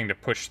have anything to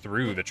push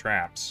through the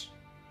traps.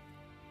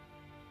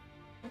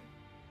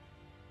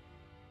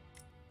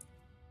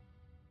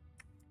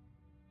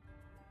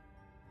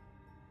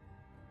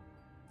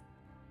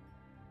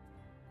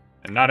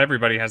 And not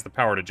everybody has the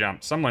power to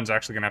jump. Someone's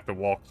actually going to have to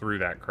walk through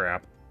that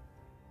crap.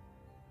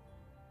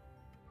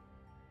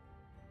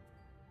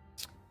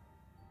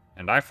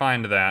 And I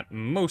find that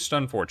most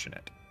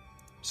unfortunate.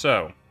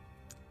 So,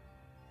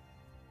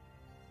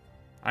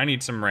 I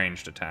need some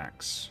ranged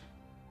attacks.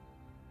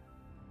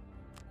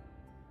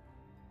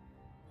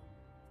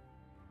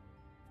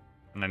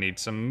 And I need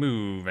some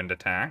move and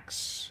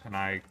attacks. And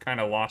I kind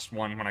of lost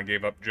one when I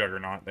gave up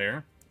Juggernaut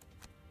there.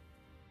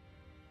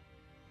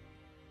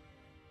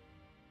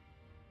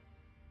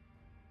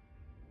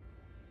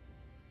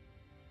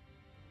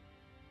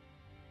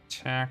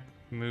 Attack,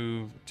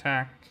 move,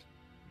 attack.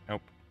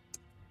 Nope.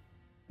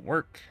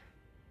 Work.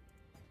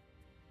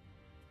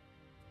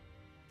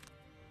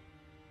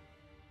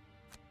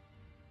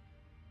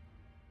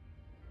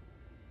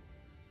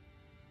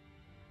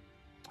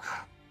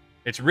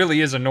 It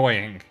really is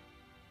annoying.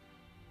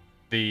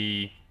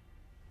 The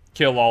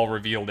kill all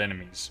revealed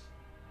enemies.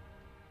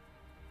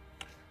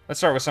 Let's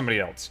start with somebody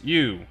else.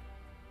 You.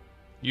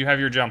 You have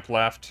your jump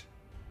left.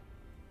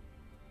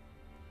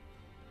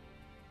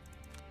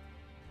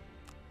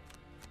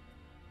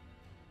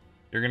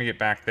 You're gonna get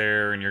back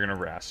there and you're gonna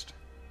rest.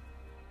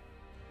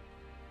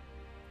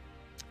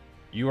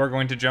 You are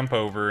going to jump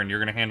over and you're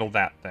gonna handle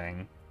that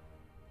thing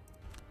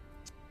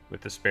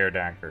with the spare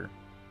dagger.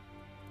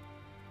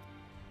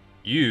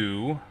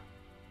 You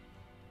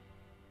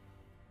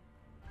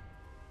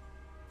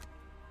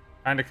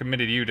kind of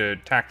committed you to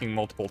attacking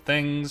multiple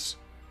things,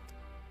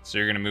 so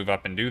you're gonna move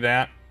up and do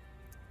that.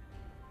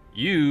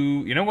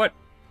 You know what?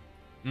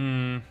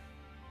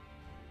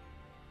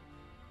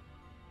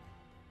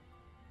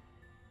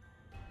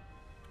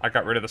 I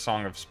got rid of the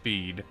Song of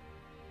Speed.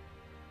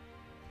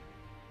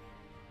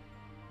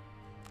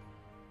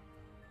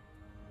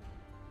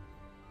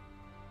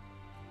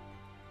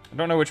 I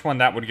don't know which one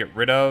that would get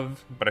rid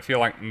of, but I feel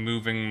like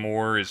moving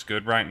more is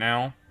good right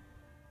now.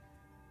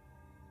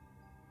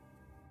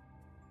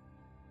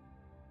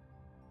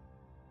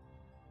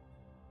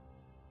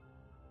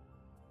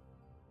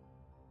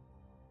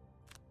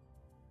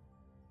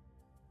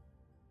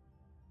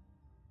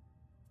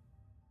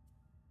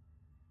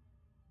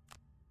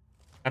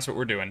 That's what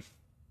we're doing.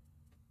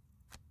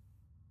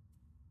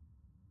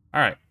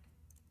 Alright.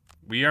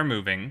 We are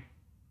moving.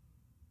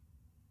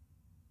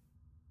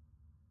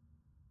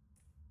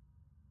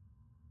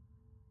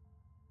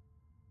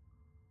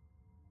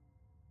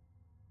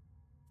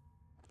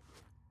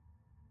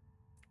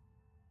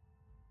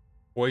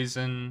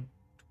 Poison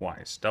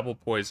twice. Double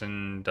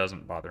poison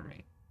doesn't bother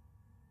me.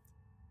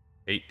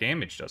 8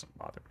 damage doesn't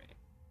bother me.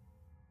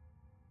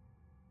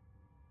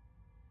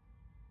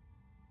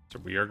 So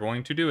we are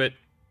going to do it.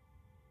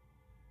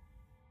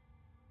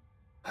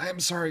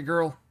 I'm sorry,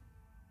 girl.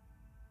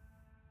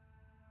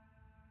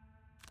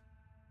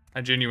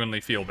 I genuinely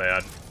feel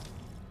bad.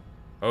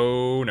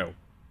 Oh, no.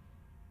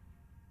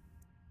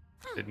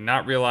 Did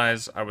not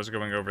realize I was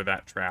going over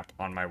that trap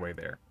on my way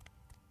there.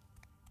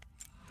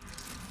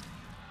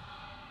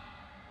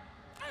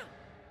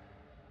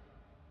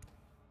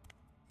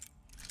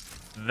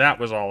 That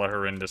was all a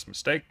horrendous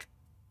mistake.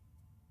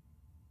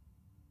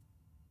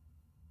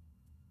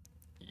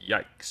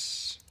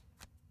 Yikes.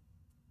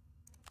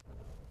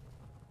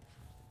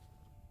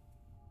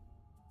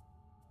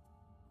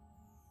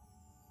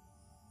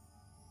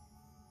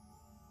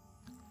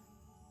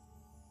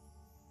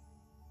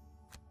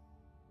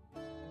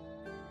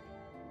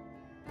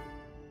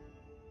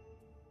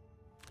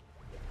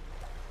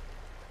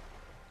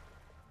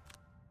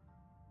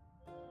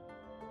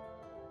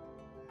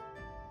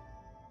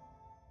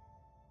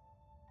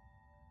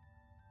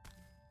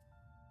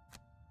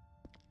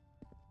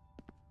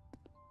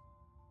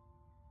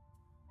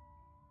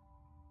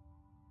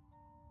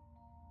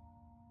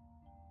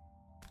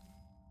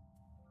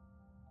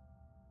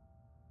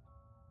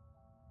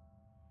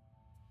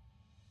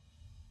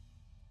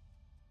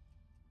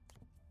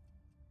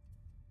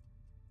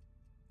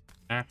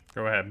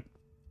 Go ahead.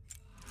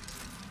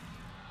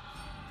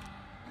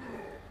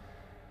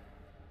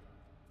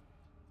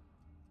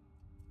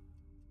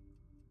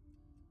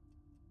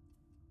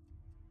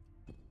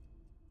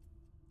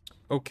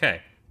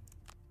 Okay.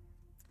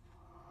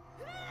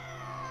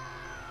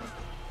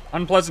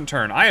 Unpleasant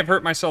turn. I have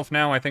hurt myself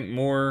now, I think,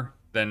 more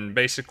than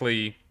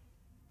basically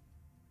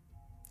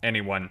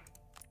anyone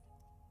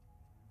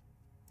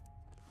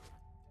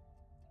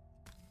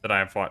that I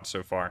have fought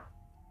so far.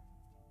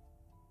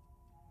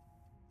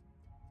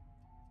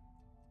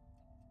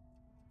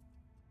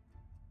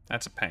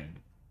 That's a pain.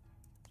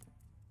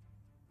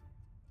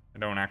 I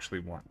don't actually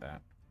want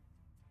that.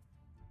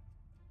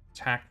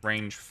 Attack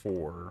range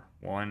 4.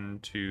 1,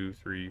 2,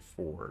 3,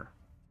 4.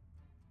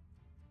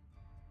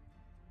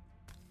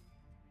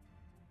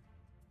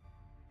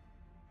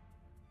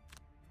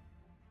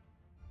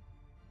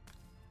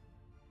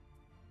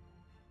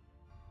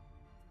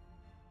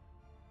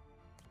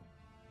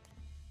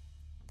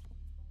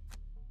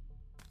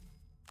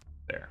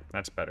 There,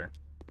 that's better.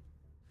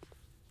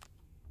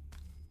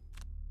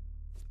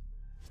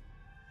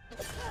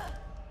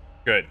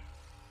 Good.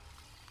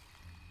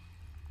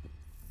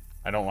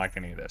 I don't like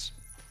any of this.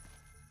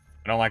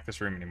 I don't like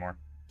this room anymore.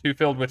 Too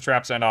filled with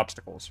traps and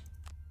obstacles.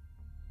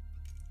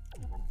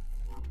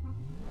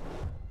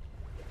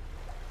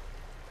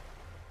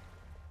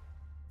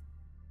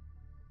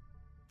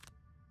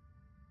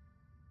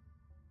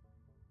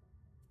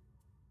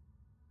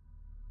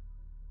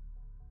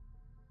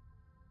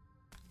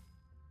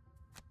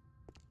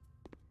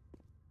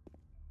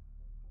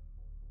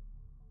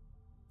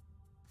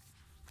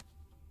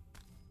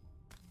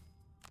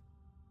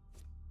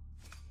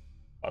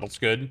 Muddle's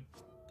good.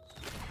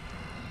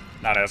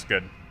 Not as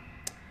good.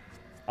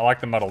 I like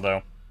the muddle,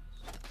 though.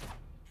 How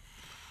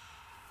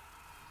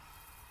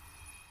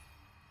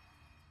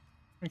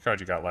many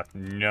cards you got left?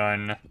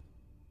 None.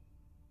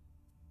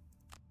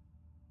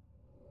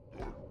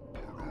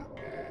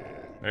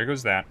 There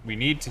goes that. We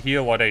need to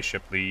heal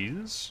Audacia,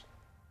 please.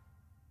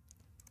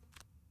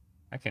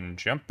 I can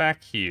jump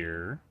back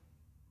here.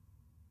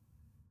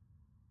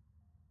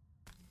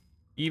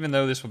 Even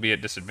though this will be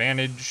at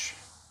disadvantage.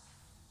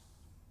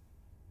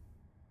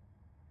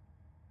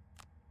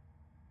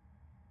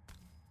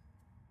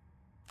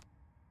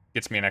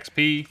 Gets me an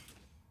XP.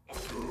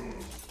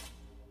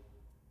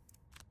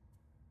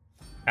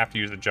 Have to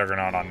use the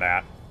Juggernaut on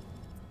that.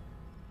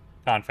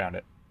 Confound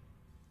it.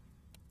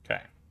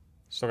 Okay.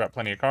 Still got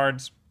plenty of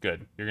cards.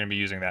 Good. You're going to be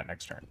using that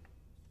next turn.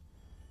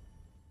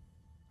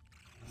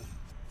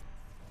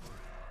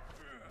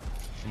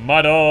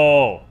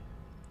 Muddle!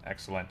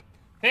 Excellent.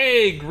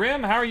 Hey,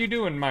 Grim, how are you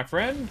doing, my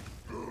friend?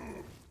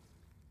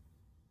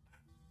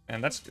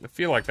 And I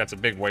feel like that's a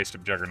big waste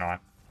of Juggernaut.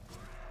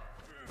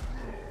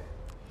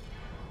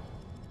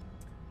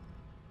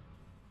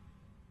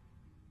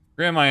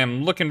 Grim, I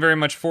am looking very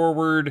much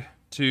forward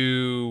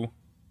to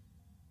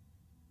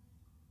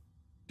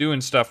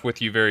doing stuff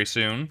with you very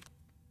soon.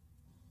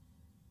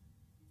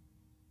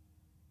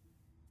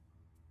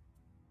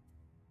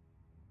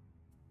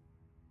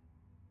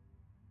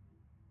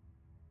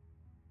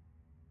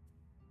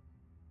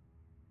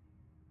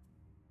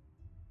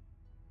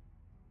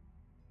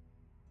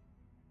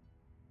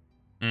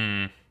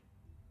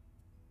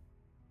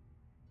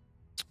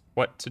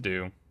 What to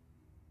do?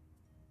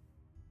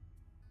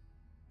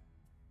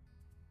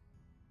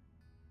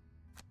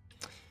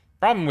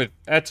 Problem with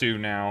Etu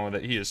now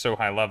that he is so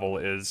high level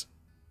is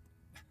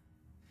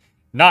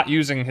not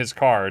using his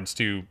cards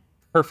to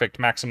perfect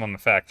maximum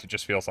effect. It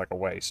just feels like a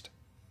waste.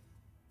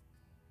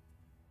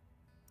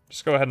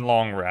 Just go ahead and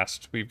long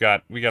rest. We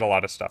got a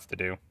lot of stuff to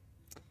do.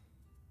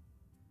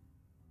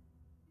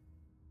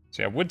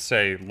 See, I would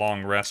say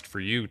long rest for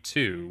you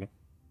too,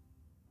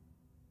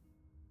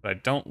 but I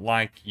don't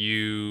like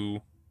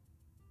you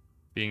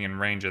being in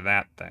range of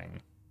that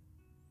thing.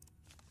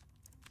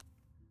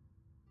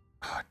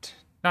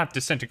 Not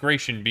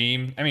disintegration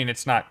beam. I mean,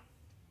 it's not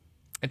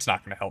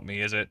going to help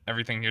me, is it?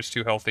 Everything here's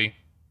too healthy.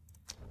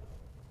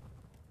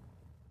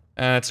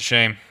 It's a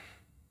shame.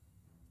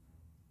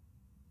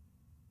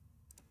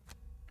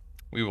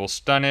 We will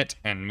stun it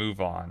and move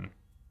on.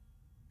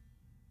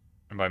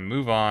 And by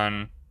move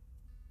on,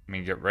 I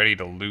mean get ready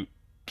to loot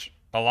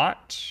a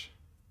lot.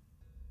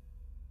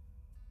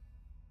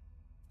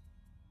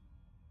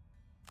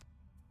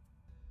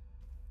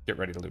 get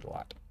ready to loot a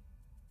lot.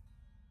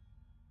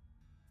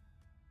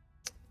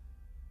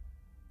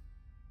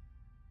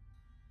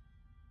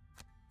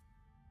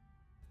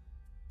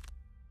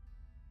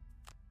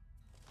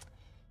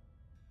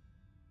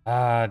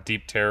 Ah,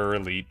 Deep Terror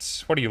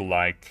Elites. What do you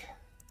like?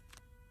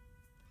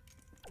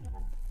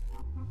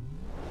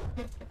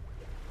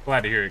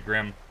 Glad to hear it,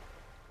 Grim.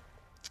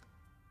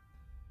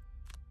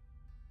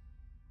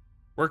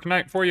 Work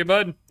night for you,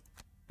 bud?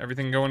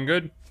 Everything going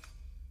good?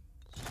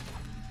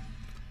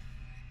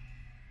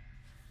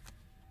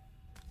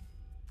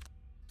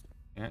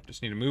 Yeah,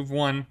 just need to move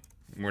one.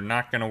 We're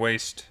not gonna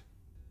waste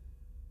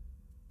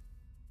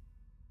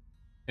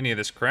any of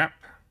this crap.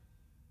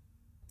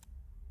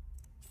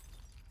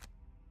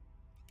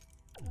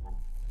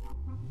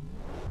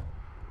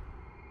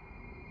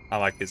 I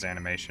like his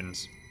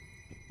animations.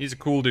 He's a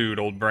cool dude,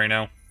 old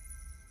Braino.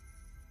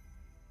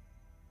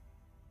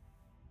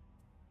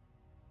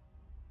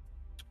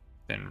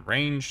 Then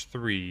range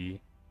 3,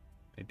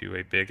 they do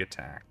a big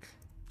attack.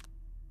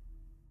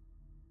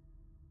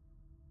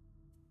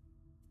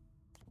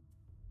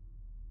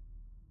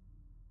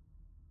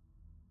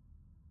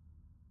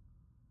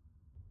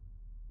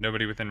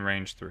 Nobody within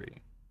range 3.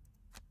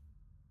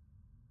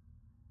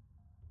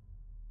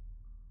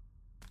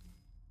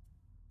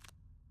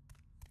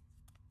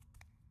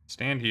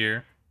 Stand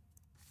here.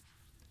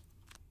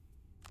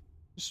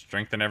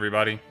 Strengthen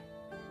everybody.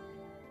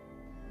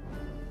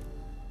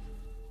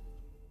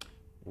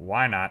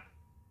 Why not?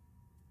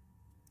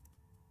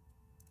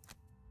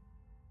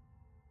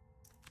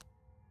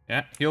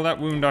 Yeah, heal that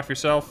wound off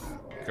yourself.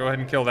 Go ahead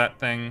and kill that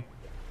thing.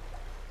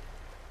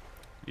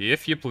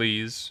 If you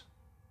please.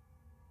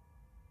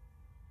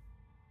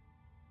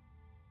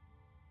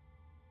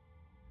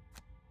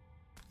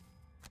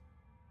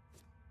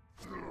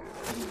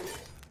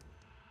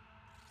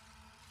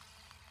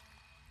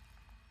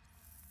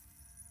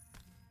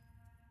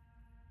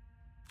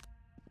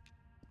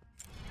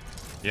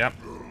 Yep.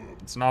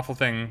 It's an awful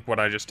thing, what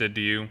I just did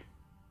to you.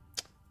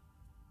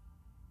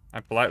 I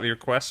politely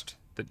request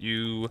that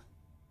you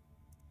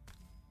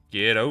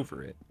get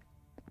over it.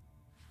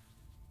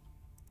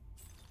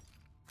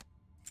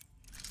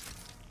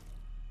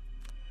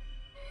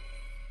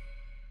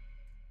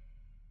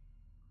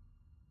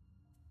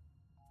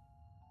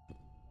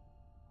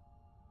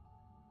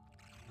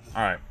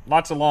 Alright,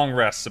 lots of long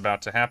rests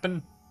about to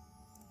happen.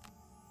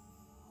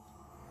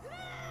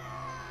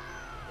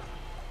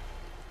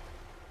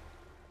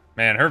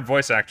 Man, her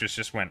voice actress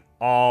just went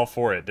all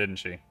for it, didn't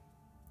she?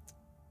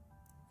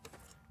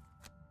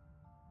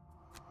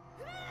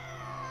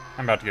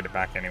 I'm about to get it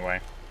back anyway.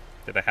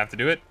 Did I have to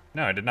do it?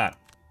 No, I did not.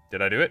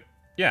 Did I do it?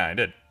 Yeah, I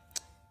did.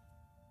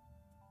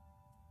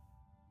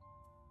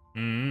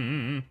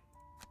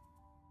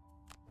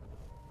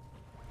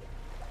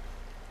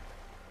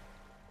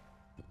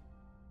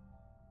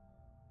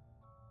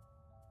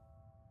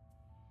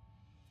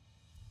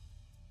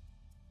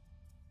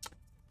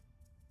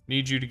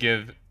 Need you to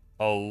give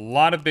a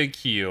lot of big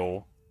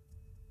heal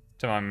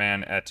to my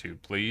man Etu,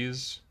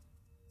 please.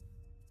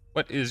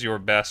 What is your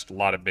best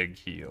lot of big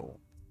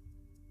heal?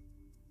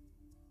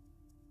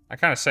 I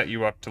kind of set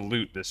you up to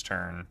loot this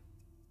turn.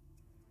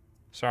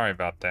 Sorry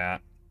about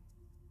that.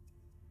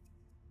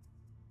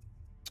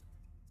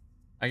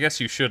 I guess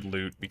you should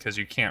loot because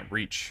you can't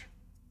reach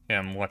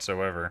him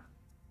whatsoever.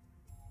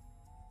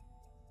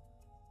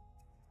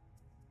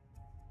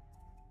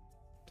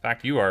 In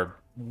fact, you are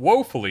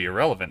woefully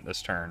irrelevant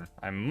this turn,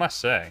 I must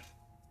say.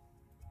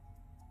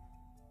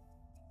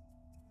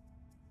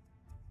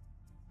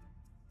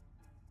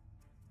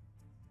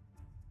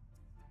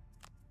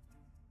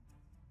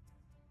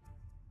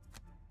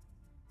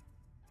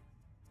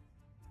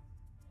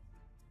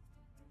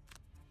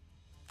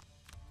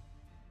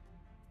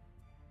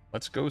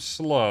 Let's go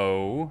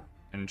slow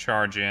and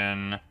charge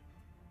in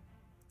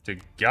to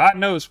God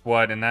knows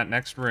what in that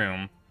next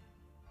room.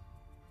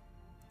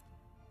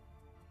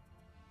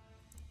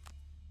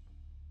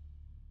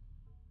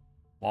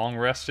 Long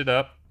rested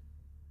up.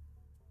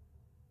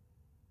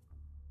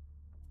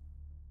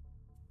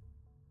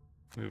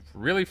 Move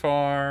really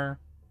far.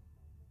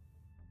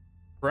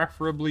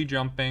 Preferably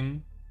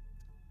jumping.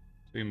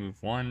 So we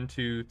move 1,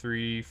 2,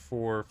 3,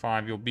 4,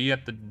 5. You'll be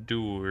at the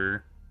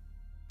door.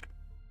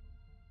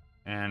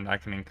 And I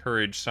can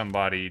encourage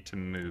somebody to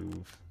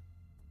move.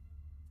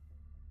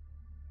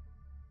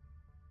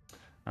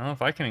 Well,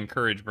 if I can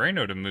encourage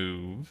Braino to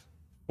move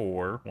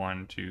 4,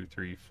 1, 2,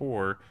 3,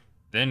 4,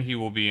 then he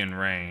will be in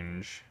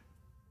range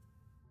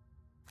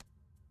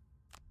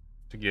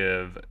to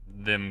give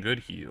them good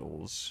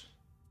heals.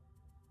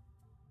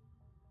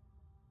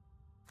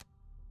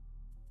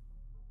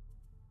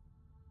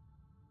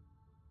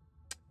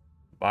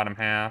 Bottom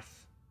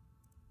half,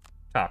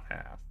 top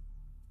half.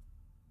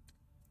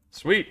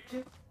 Sweet.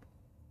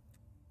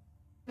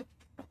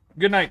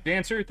 Good night,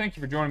 Dancer. Thank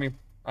you for joining me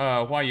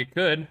while you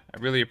could. I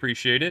really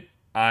appreciate it.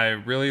 I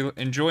really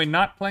enjoy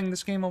not playing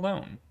this game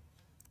alone.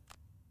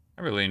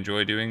 I really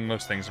enjoy doing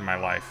most things in my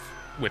life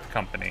with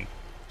company.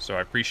 So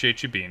I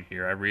appreciate you being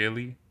here. I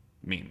really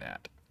mean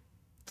that.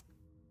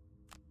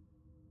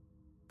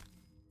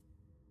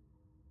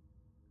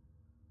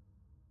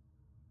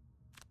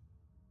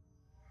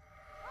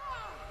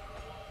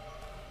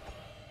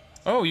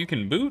 Oh, you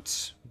can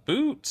boots.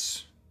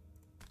 Boots.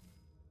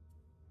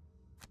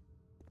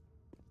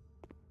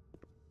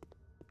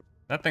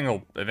 That thing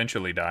will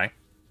eventually die.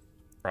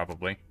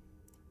 Probably.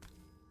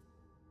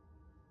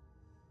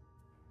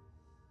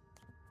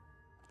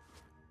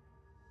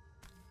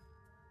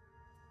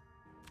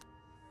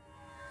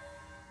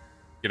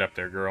 Get up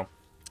there, girl.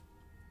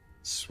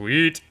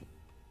 Sweet.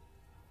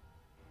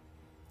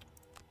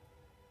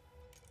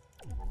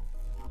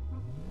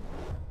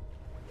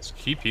 Just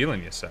keep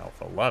healing yourself.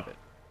 I love it.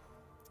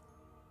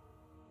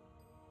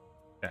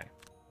 Okay.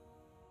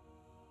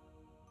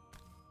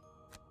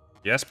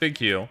 Yes, big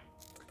heal.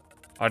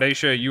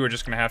 Audacia, you are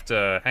just gonna have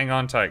to hang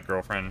on tight,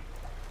 girlfriend.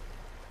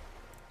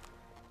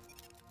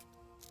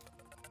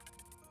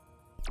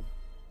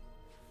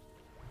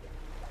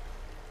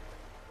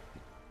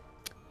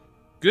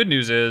 Good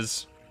news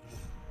is,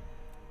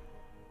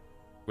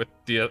 with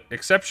the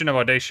exception of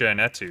Audacia and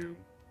Etu,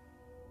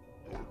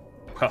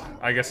 well,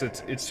 I guess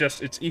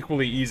it's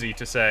equally easy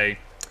to say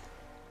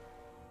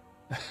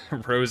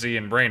Rosie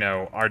and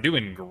Braino are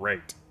doing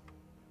great.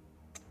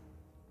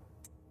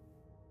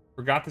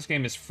 Forgot this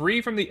game is free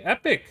from the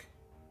Epic.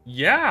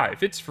 Yeah,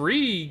 if it's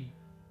free,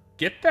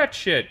 get that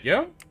shit,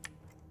 yo.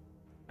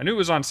 I knew it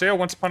was on sale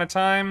once upon a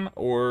time,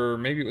 or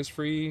maybe it was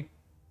free.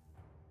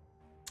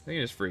 I think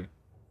it is free.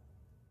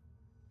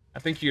 I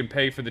think you can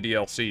pay for the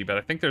DLC, but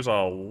I think there's a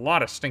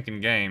lot of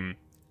stinking game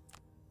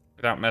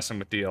without messing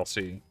with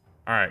DLC.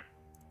 Alright.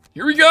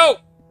 Here we go!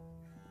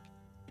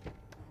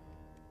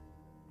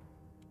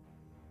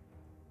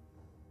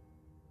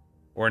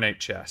 Ornate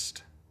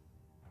chest.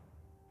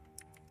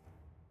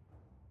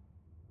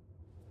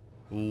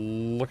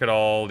 Look at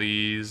all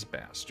these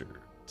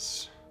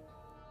bastards.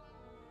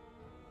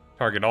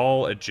 Target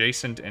all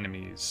adjacent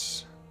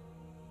enemies.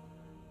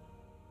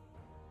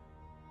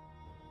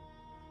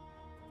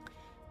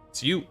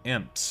 It's you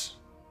imps.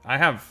 I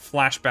have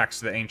flashbacks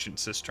to the ancient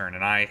cistern,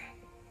 and I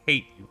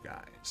hate you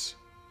guys.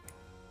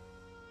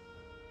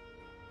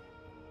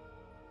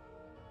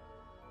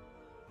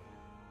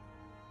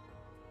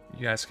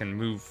 You guys can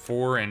move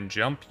forward and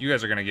jump. You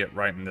guys are going to get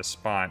right in this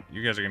spot.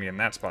 You guys are going to get in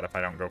that spot if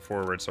I don't go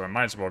forward, so I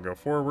might as well go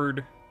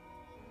forward.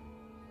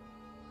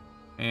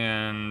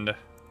 And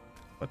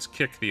let's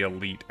kick the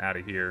elite out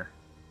of here.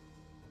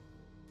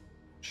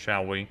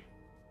 Shall we?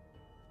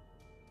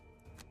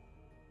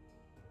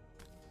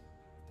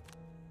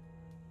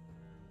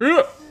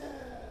 Ugh!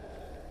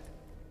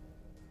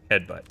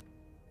 Headbutt.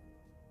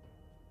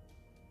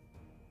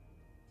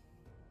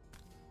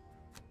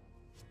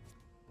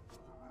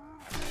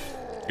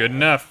 Good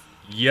enough.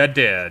 Ya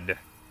dead.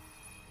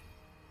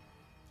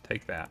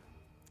 Take that.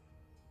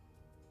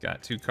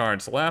 Got 2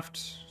 cards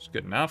left. It's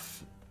good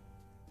enough.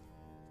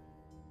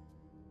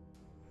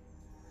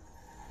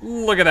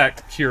 Look at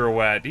that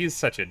pirouette. He's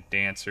such a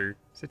dancer.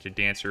 Such a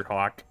dancer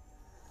hawk.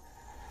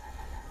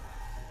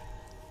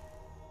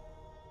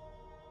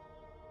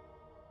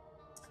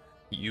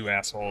 You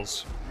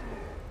assholes.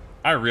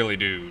 I really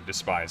do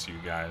despise you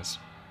guys.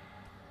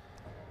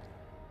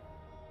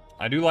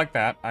 I do like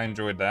that. I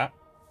enjoyed that.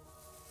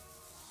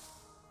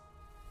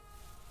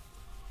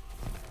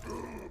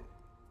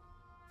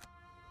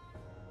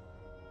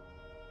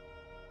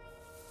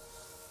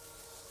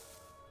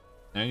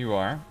 There you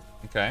are.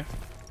 Okay.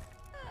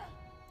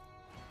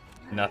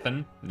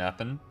 Nothing.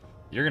 Nothing.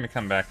 You're gonna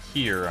come back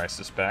here, I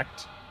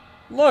suspect.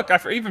 Look,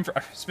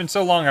 it's been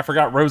so long I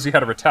forgot Rosie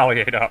had to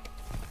retaliate up.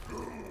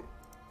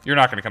 You're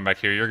not gonna come back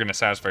here. You're gonna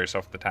satisfy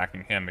yourself with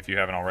attacking him if you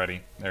haven't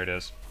already. There it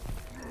is.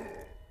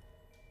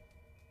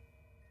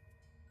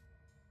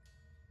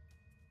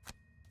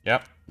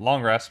 Yep.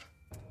 Long rest.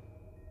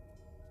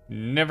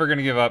 Never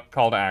gonna give up.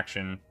 Call to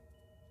action.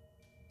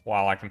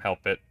 While I can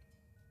help it.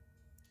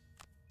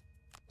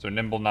 So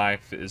Nimble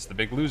Knife is the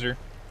big loser.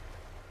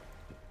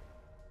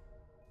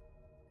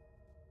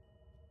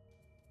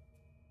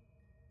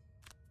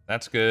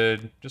 That's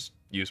good. Just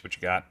use what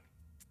you got.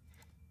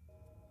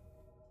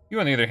 You,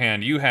 on the other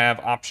hand, you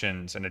have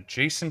options. An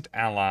adjacent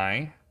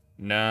ally.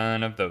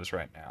 None of those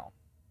right now.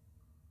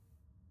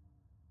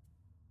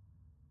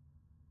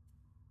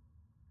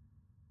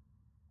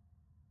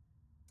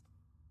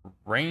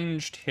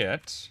 Ranged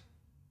hit.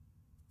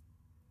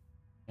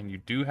 And you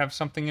do have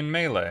something in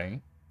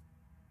melee.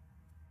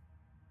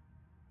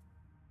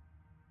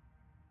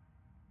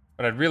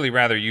 But I'd really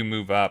rather you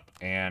move up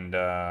and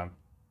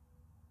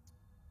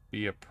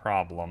be a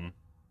problem.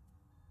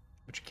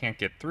 But you can't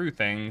get through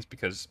things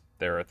because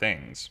there are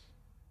things.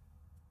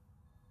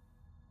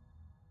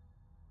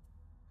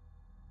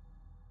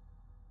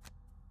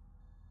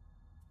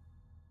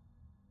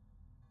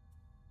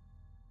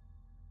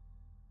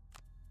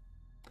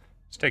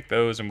 Let's take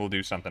those and we'll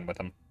do something with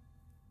them.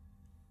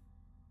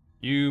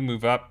 You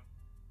move up,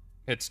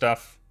 hit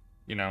stuff,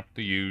 you know,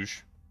 the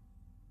usual.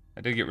 I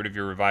did get rid of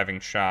your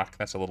reviving shock.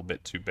 That's a little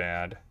bit too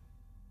bad.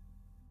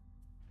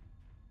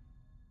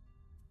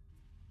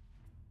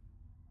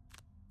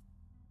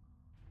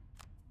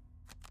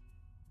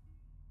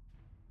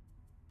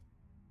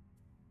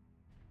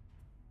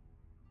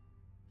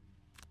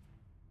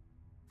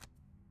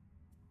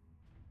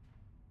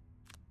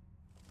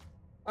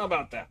 How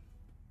about that?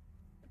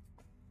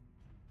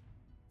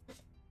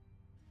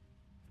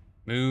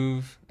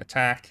 Move,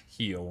 attack,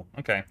 heal.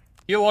 Okay.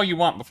 Heal all you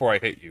want before I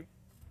hit you.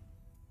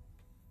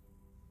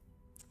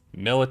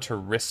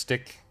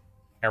 Militaristic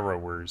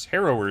Harrowers.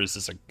 Harrowers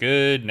is a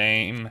good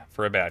name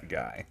for a bad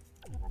guy.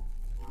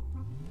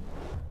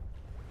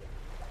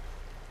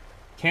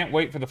 Can't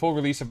wait for the full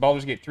release of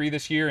Baldur's Gate 3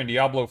 this year and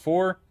Diablo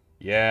 4.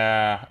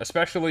 Yeah,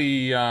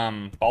 especially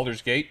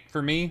Baldur's Gate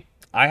for me.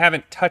 I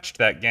haven't touched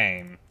that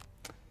game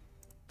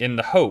in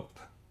the hope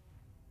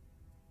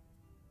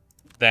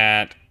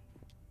that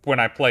when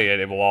I play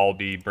it, it will all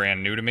be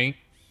brand new to me.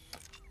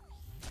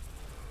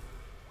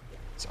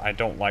 So I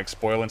don't like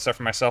spoiling stuff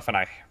for myself, and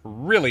I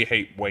really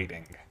hate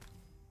waiting.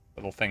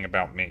 Little thing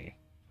about me.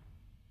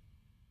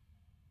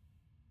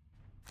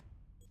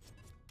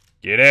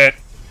 Get it!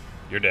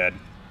 You're dead.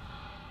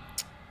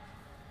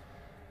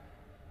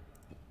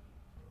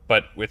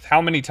 But with how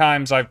many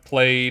times I've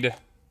played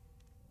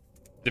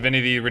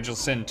Divinity: Original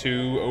Sin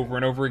 2 over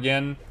and over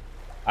again,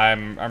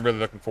 I'm really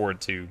looking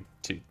forward to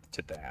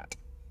that.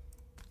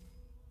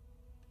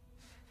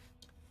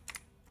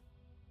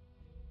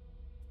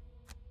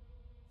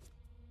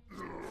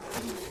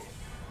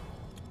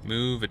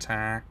 Move,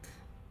 attack.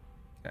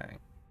 Okay.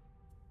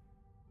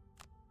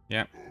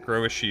 Yep,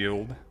 grow a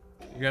shield.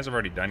 You guys have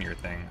already done your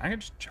thing. I can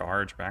just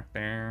charge back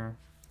there.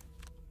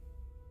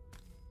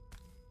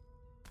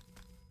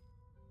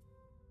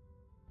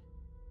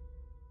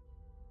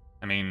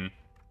 I mean,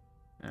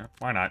 yeah,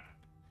 why not?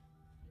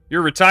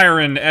 You're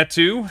retiring,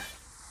 Etu.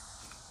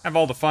 Have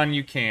all the fun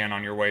you can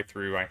on your way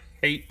through. I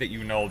hate that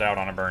you nulled out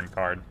on a burn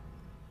card.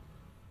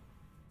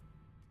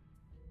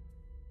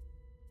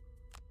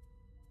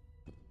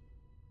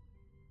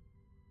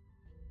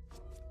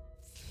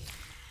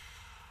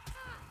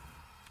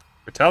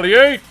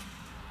 Retaliate!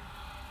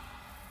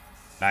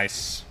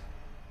 Nice.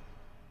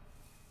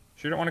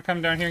 Sure don't want to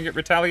come down here and get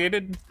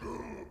retaliated?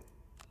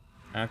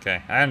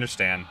 Okay, I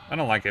understand. I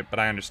don't like it, but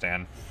I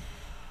understand.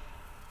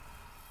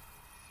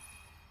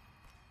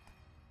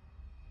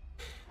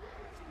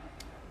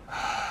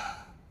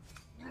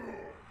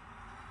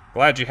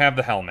 Glad you have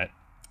the helmet.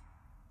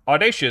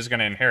 Audacia is going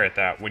to inherit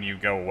that when you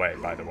go away,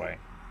 by the way.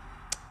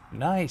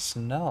 Nice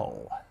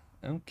null.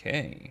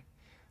 Okay.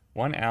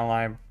 One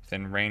ally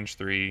within range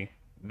 3.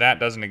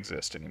 That doesn't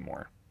exist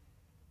anymore.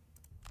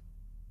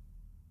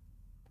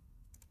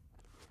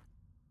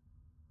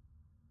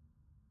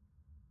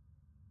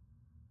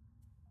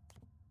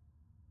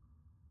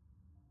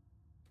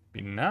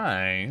 Be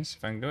nice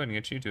if I can go ahead and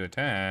get you to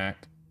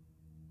attack.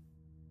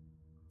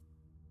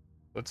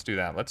 Let's do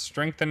that. Let's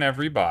strengthen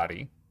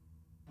everybody.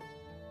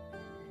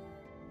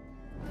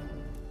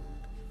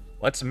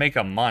 Let's make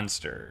a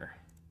monster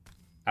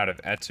out of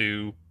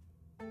Etu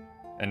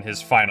and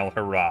his final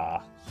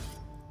hurrah.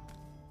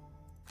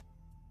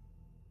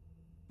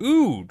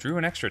 Ooh, drew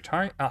an extra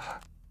target. Ah,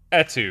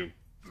 Etu.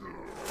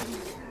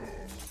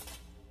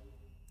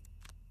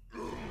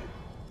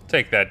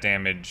 Take that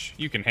damage.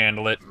 You can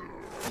handle it.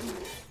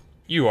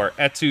 You are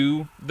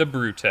Etu the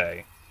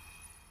Brute.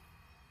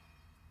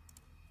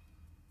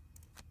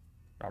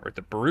 Robert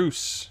the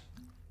Bruce.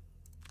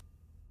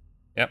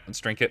 Yep, let's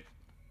drink it.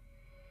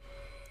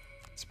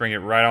 Let's bring it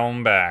right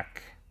on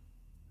back.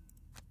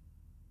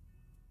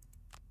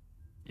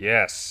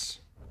 Yes.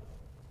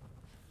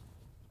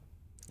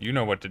 You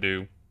know what to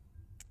do.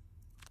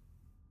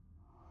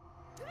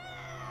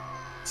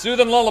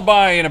 Soothing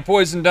lullaby in a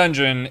poison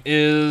dungeon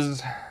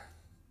is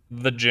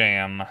the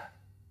jam.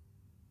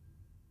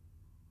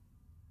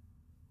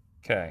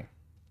 Okay.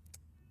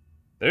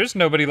 There's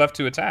nobody left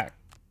to attack.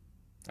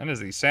 That is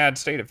the sad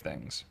state of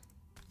things.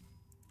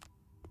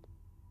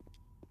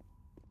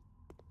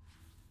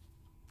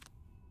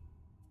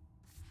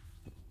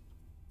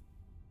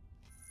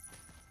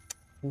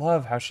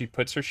 Love how she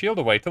puts her shield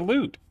away to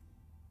loot.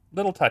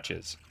 Little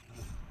touches.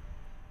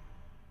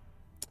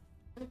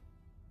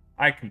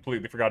 I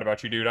completely forgot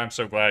about you, dude. I'm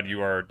so glad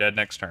you are dead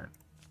next turn.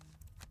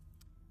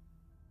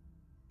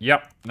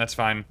 Yep, that's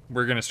fine.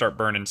 We're gonna start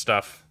burning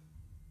stuff.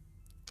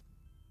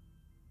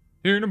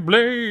 In a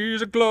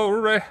blaze of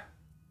glory.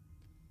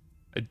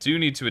 I do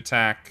need to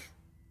attack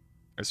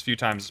as few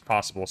times as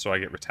possible so I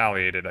get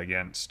retaliated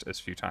against as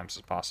few times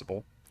as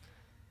possible.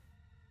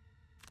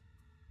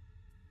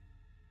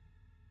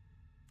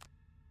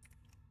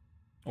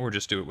 Or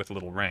just do it with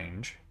little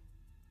range.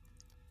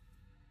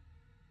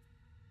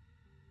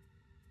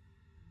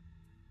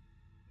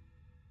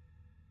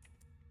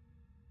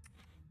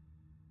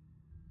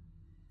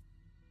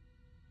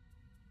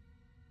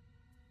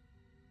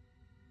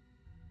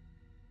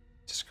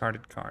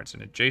 Discarded cards.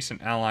 An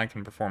adjacent ally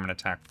can perform an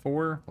attack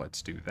 4.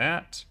 Let's do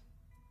that.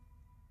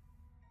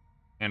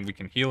 And we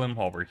can heal him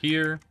while we're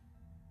here.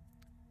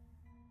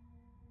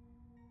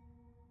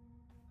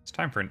 It's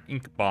time for an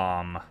ink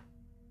bomb.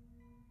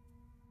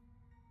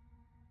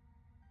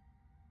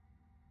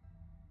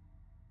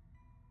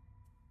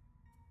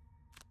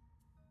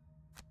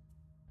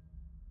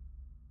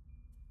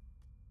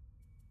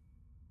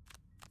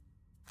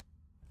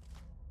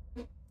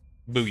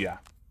 Booyah.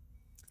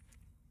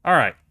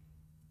 Alright.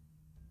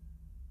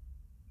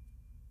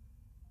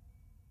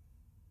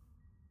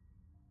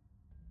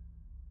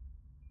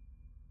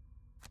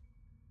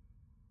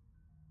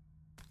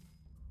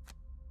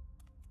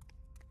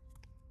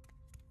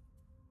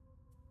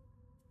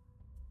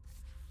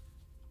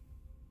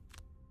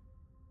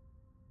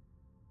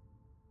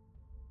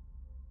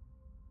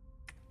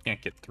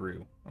 Can't get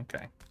through.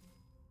 Okay.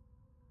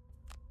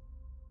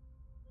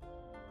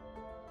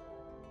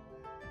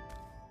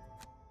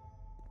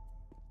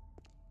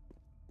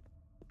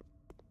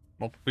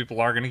 Multiple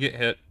people are going to get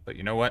hit, but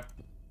you know what?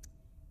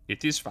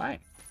 It is fine.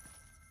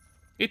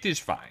 It is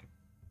fine.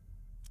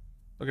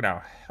 Look at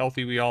how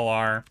healthy we all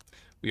are.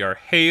 We are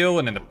hale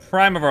and in the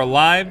prime of our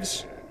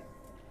lives.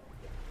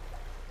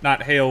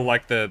 Not hale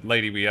like the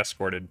lady we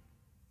escorted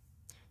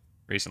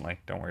recently.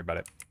 Don't worry about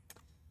it.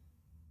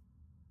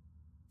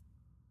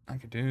 I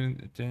could do...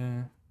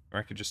 Or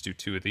I could just do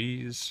 2 of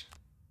these.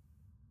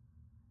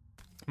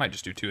 I might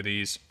just do 2 of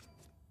these.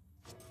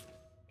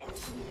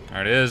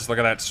 There it is. Look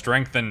at that.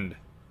 Strengthened.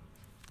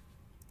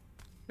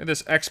 Look at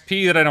this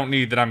XP that I don't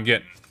need that I'm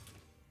getting.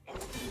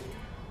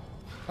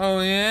 Oh,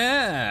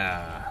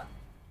 yeah.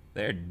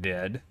 They're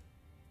dead.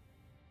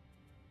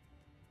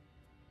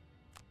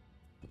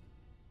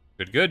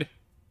 Good, good.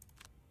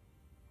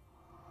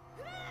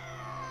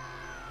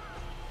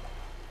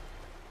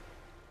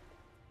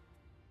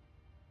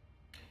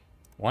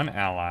 One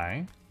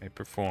ally may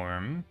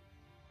perform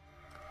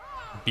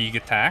Beag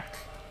attack.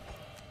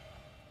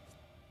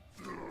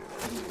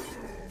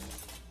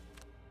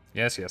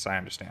 Yes, yes, I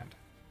understand.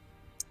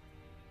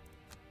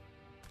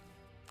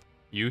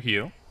 You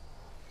heal.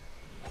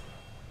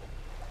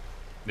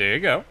 There you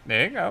go.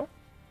 There you go.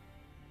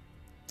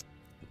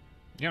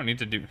 You don't need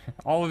to do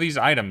all of these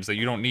items that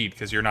you don't need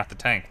because you're not the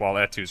tank while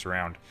Etu's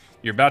around.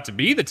 You're about to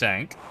be the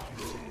tank.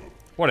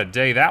 What a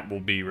day that will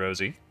be,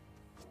 Rosie.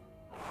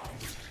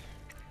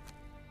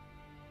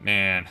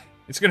 Man,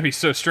 it's going to be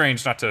so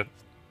strange not to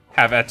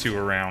have Etu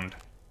around.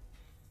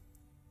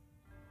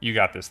 You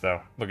got this,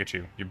 though. Look at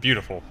you. You're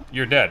beautiful.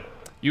 You're dead.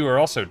 You are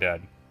also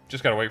dead.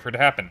 Just gotta wait for it to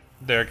happen.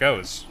 There it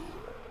goes.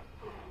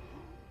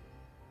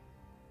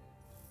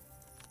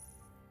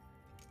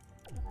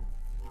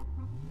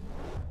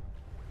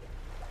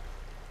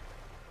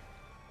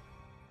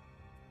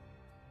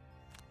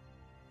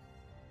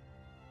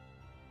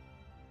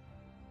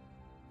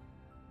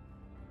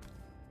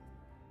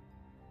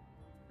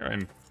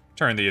 And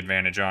turn the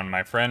advantage on,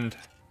 my friend.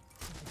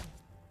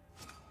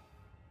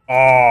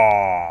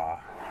 Aww.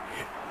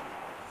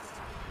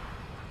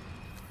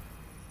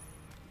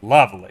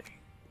 Lovely.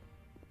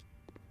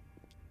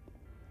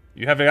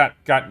 You have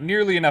got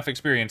nearly enough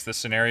experience this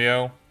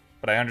scenario,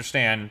 but I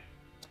understand.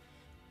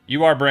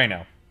 You are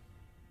Braino.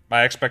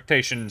 My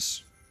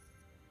expectations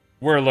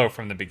were low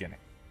from the beginning.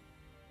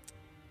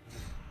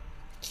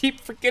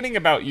 Keep forgetting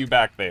about you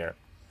back there.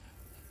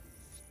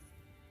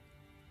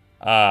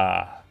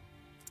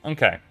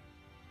 Okay.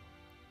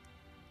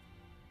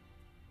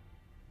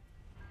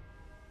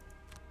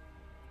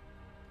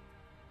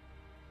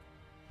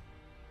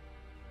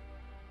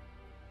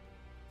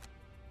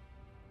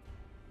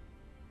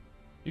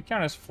 You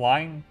count as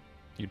flying?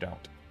 You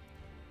don't.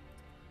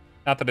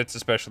 Not that it's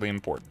especially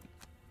important.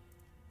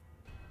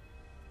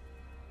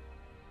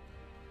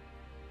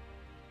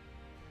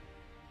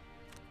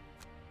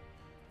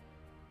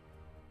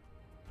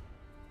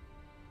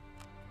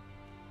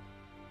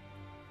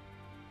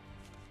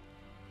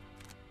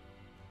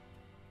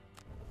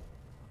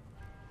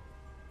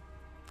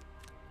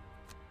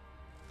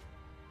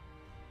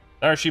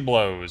 There she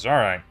blows.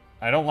 Alright.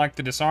 I don't like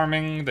the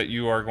disarming that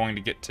you are going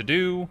to get to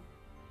do.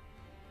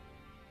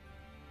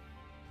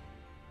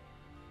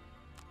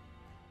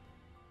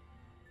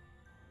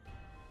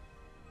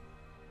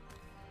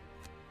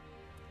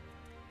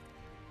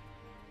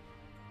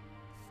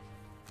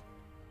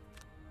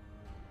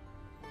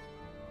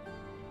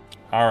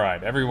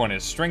 Alright, everyone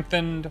is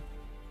strengthened.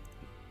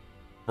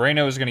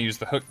 Braino is going to use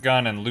the hook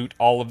gun and loot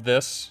all of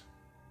this.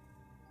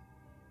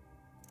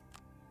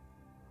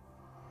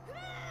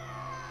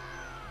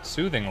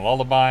 Soothing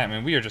lullaby. I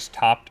mean, we are just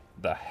topped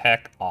the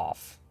heck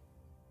off.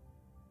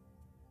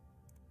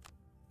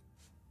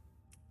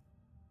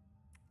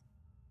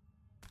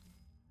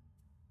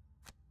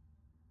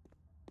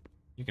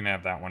 You can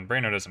have that one.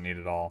 Braino doesn't need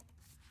it all.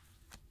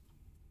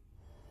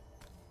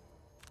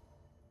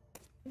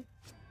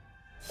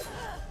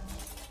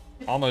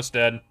 Almost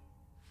dead.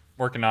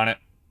 Working on it.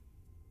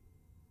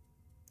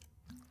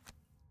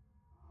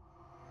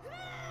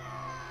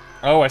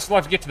 Oh, I still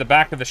have to get to the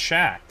back of the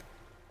shack.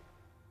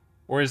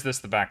 Or is this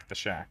the back of the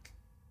shack?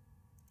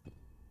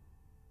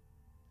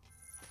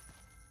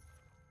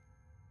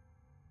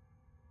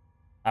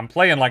 I'm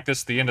playing like this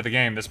is the end of the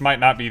game. This might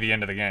not be the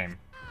end of the game.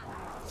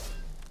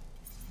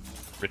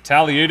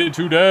 Retaliated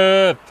to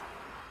death!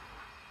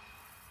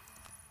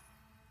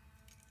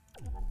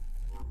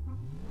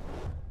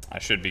 I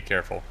should be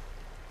careful.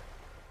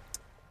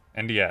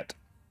 And yet.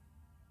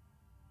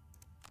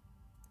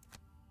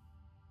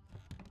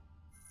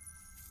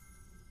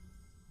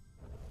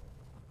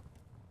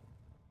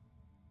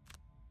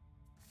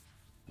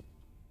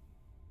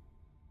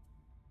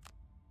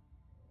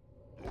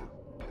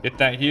 Get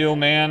that heal,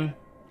 man.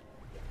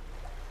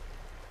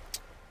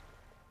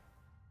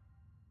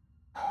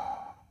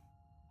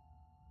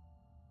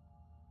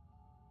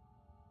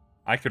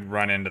 I could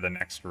run into the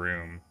next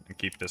room and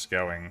keep this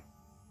going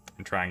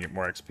and try and get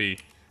more XP.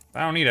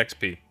 But I don't need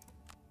XP.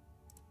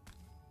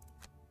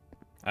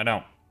 I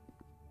don't.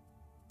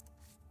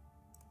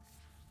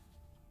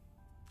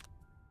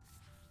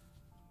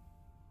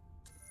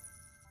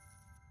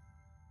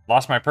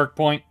 Lost my perk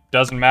point.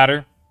 Doesn't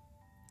matter.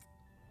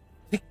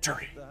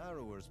 Victory. The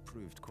Harrowers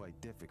proved quite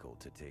difficult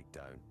to take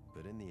down,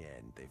 but in the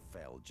end, they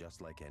fell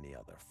just like any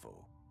other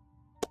foe.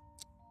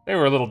 They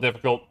were a little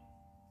difficult,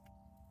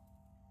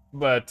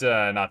 but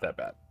not that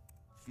bad.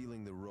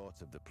 Feeling the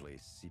rot of the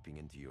place seeping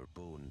into your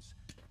bones,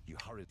 you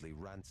hurriedly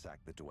ransack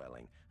the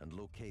dwelling and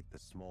locate the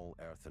small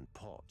earthen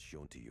pot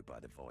shown to you by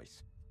the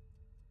voice.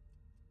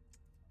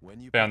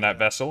 When you Found that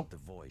vessel. The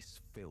voice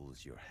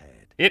fills your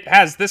head. It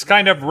has this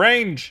kind of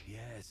range.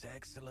 Yes,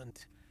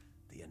 excellent.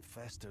 The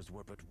infestors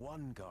were but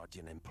one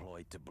guardian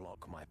employed to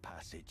block my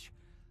passage.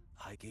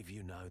 I give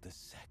you now the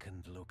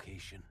second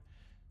location.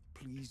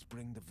 Please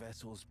bring the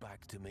vessels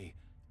back to me.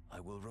 I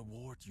will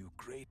reward you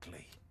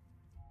greatly.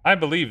 I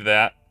believe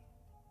that.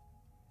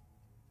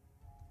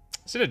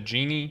 Is it a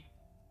genie?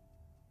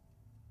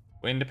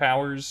 Wind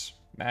powers?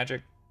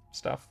 Magic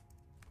stuff?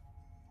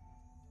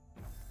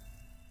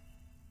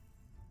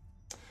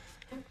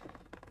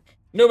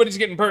 Nobody's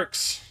getting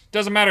perks.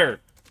 Doesn't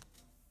matter.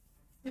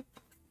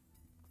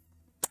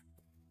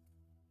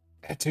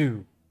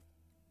 Tattoo.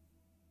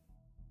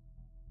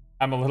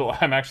 I'm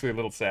actually a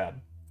little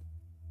sad.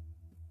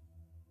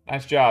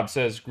 Nice job,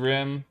 says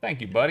Grim.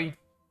 Thank you, buddy.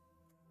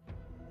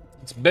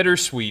 It's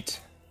bittersweet.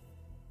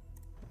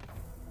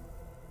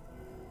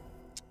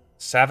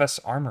 Savas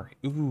Armory.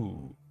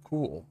 Ooh,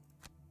 cool.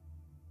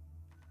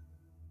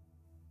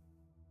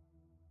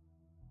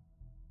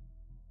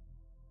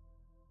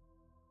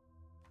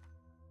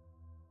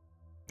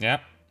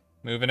 Yep,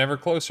 moving ever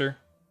closer.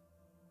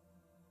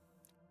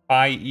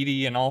 Bye,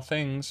 Edie, and all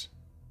things.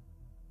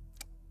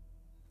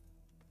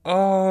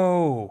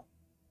 Oh.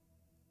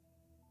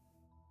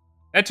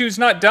 Etu's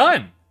not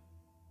done.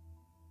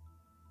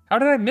 How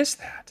did I miss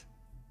that?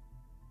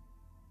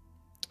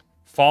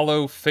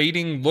 Follow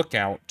fading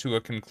lookout to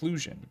a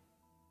conclusion.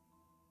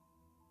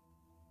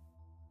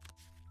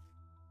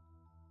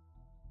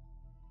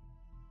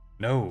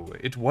 No,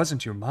 it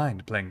wasn't your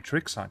mind playing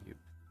tricks on you,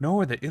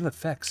 nor the ill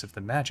effects of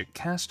the magic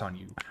cast on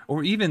you,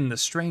 or even the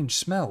strange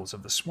smells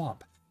of the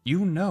swamp.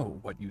 You know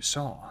what you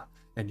saw,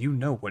 and you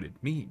know what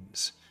it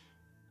means.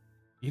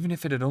 Even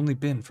if it had only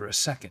been for a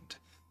second,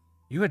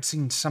 you had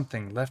seen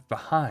something left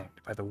behind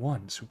by the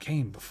ones who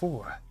came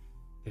before.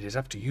 It is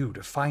up to you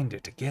to find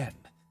it again,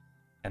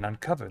 and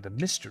uncover the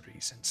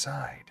mysteries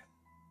inside.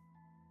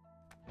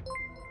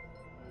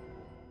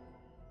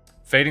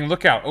 Fading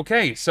lookout.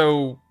 Okay,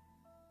 so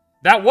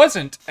that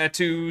wasn't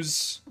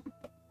Etu's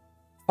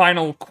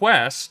final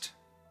quest,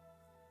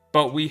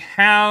 but we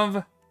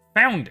have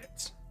found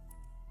it.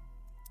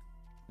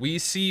 We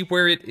see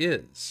where it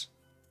is.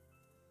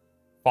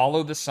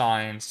 Follow the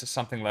signs to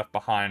something left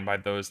behind by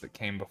those that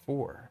came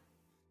before.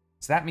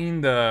 Does that mean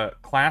the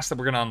class that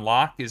we're going to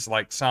unlock is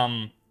like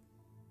some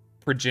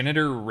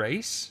progenitor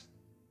race?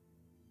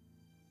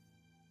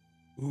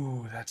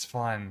 Ooh, that's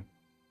fun.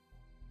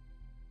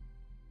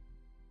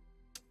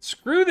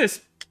 Screw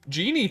this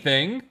genie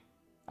thing.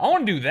 I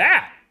want to do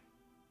that.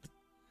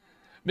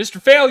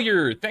 Mr.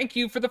 Failure, thank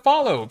you for the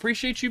follow.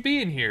 Appreciate you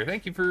being here.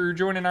 Thank you for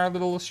joining our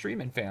little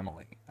streaming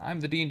family. I'm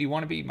the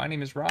D&D-Wannabe. My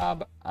name is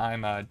Rob.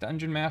 I'm a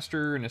dungeon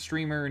master and a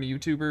streamer and a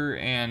YouTuber,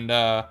 and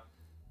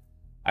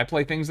I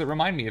play things that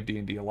remind me of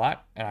D&D a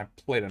lot, and I've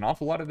played an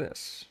awful lot of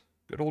this.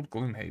 Good old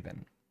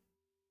Gloomhaven.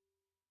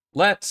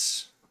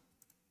 Let's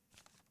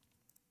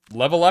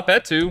level up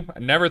Etu. I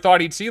never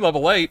thought he'd see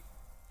level 8.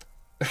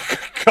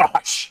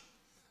 Gosh.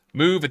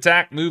 Move,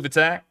 attack, move,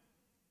 attack.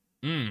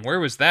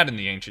 Where was that in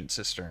the Ancient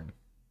Cistern?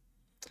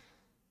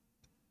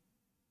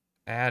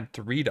 Add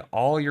 3 to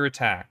all your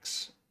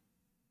attacks.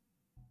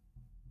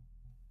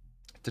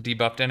 To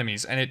debuffed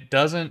enemies. And it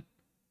doesn't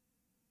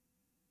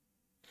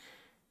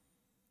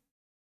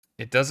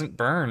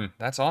burn.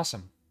 That's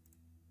awesome.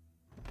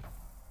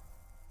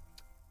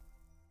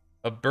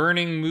 A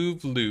burning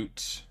move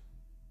loot.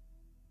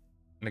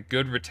 And a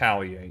good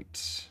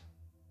retaliate.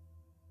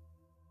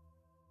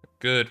 A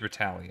good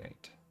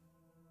retaliate.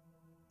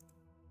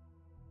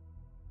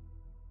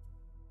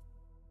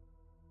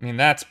 I mean,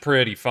 that's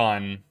pretty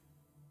fun.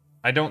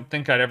 I don't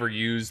think I'd ever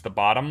use the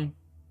bottom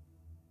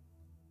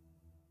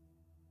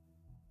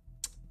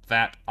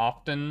that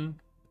often.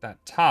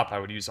 That top I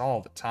would use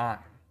all the time.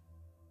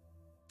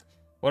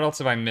 What else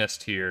have I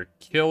missed here?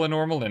 Kill a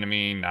normal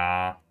enemy?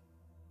 Nah.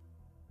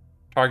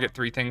 Target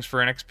 3 things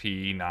for an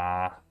XP?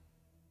 Nah.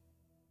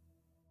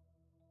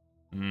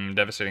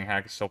 Devastating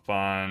hack is still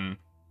fun.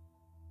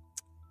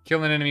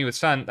 Kill an enemy with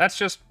stun. That's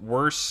just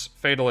worse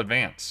fatal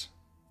advance.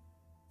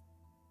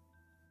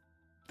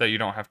 That you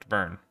don't have to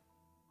burn.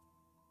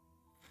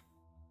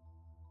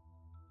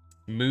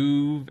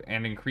 Move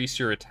and increase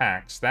your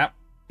attacks. That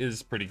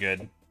is pretty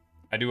good.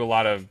 I do a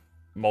lot of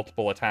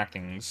multiple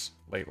attackings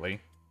lately.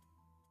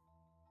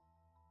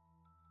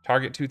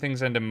 Target 2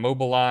 things and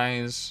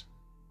immobilize.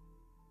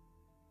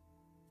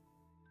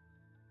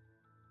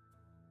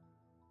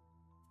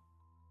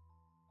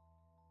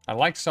 I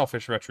like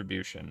Selfish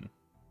Retribution.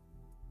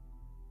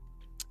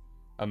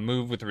 a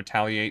move with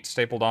Retaliate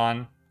stapled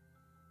on.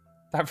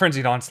 That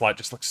Frenzied Onslaught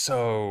just looks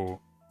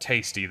so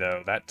tasty,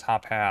 though. That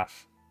top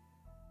half.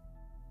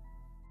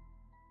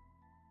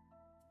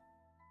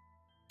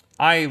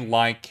 I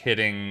like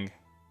hitting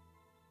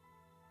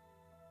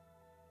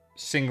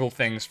single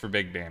things for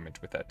big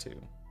damage with that,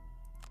 too.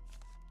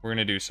 We're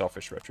going to do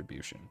Selfish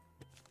Retribution.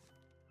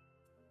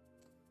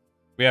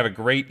 We have a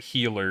great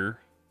healer.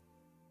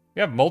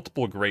 We have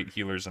multiple great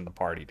healers in the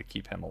party to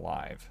keep him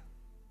alive.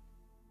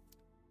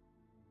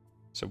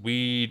 So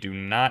we do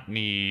not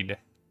need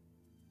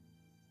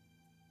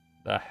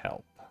the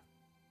help.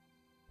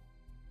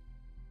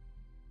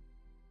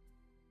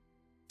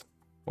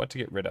 What to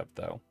get rid of,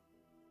 though?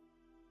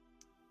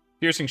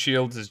 Piercing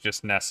Shields is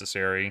just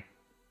necessary.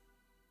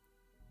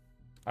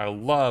 I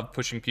love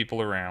pushing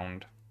people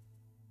around.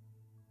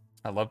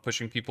 I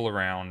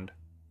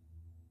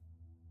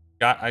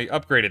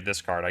upgraded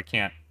this card. I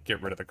can't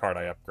get rid of the card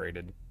I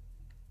upgraded.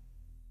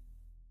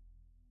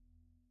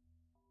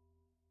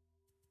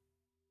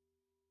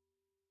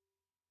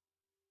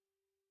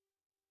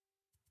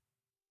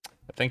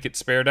 I think it's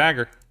Spare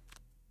Dagger.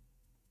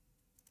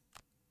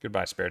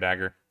 Goodbye, Spare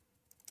Dagger.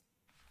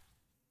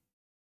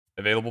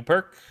 Available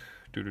perk.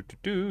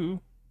 How'd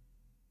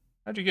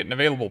you get an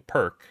available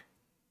perk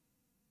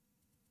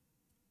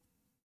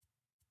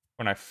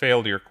when I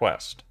failed your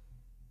quest?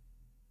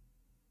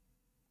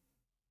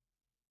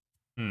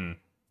 A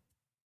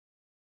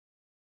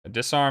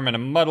disarm and a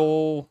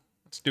muddle.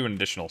 Let's do an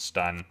additional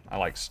stun. I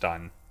like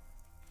stun.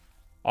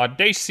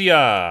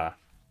 Audacia!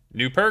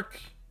 New perk.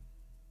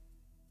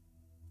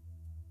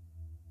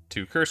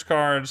 2 curse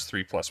cards,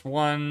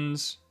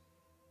 3+1s.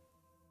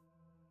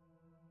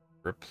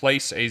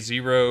 Replace a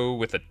 0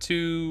 with a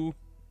 2.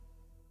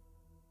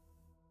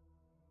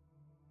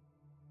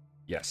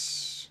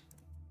 Yes.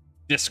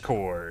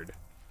 Discord.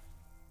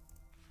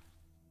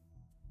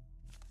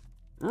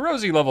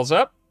 Rosie levels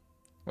up.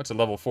 What's a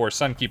level 4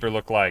 Sunkeeper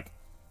look like?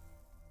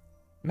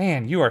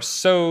 Man, you are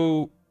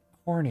so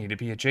horny to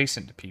be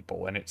adjacent to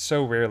people, and it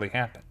so rarely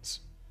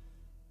happens.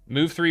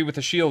 Move 3 with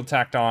a shield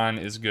tacked on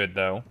is good,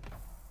 though.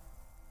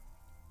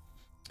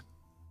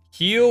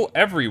 Heal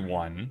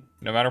everyone,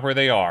 no matter where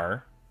they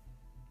are.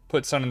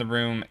 Put Sun in the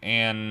room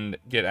and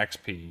get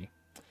XP.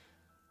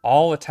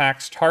 All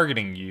attacks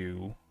targeting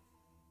you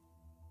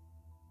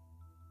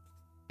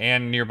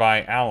and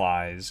nearby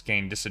allies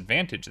gain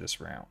disadvantage this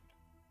round.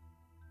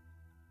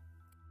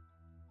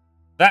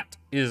 That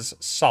is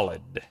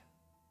solid.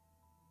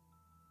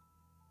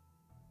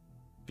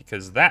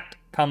 Because that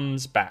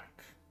comes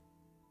back.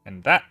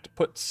 And that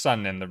puts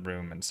Sun in the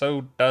room, and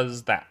so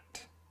does that.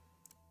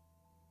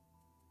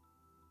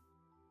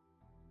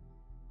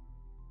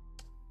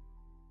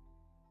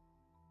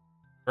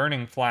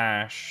 Burning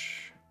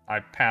Flash, I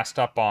passed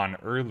up on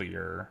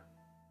earlier.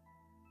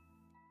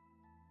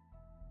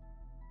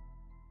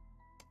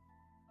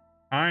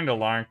 Kinda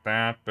like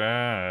that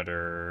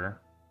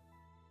better.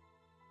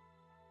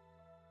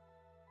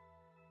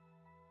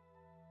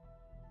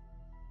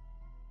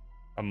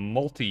 A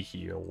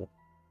multi-heal.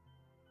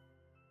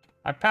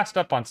 I passed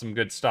up on some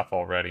good stuff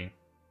already.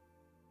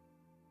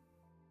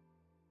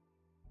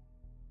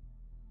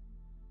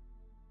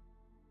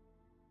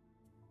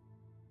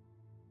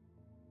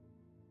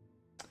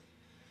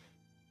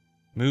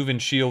 Move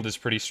and shield is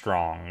pretty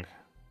strong.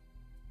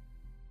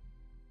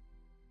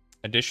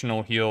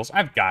 Additional heals.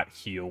 I've got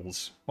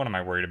heals. What am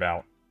I worried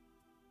about?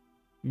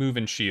 Move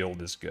and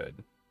shield is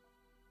good.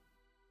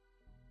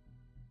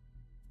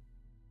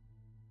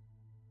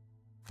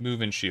 Move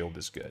and shield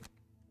is good.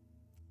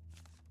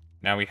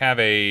 Now we have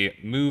a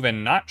move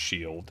and not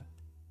shield.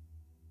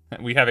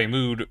 We have a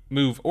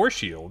move or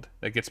shield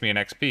that gets me an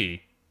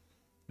XP.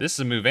 This is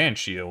a move and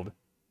shield.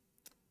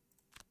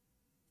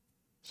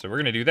 So we're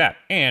going to do that.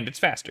 And it's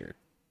faster.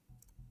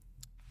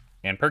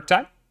 And perk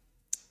time.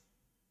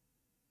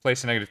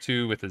 Place a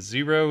 -2 with a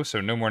 0,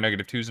 so no more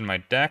 -2s in my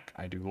deck.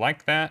 I do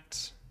like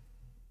that.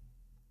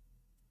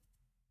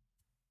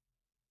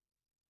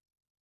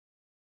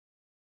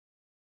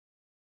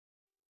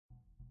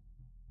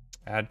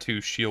 Add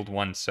 2 shield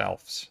 1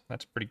 selves.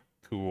 That's pretty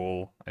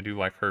cool. I do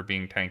like her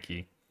being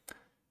tanky.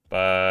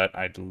 But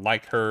I'd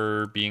like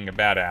her being a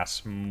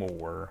badass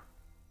more.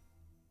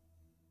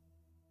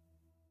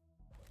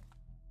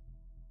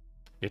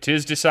 It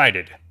is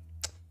decided.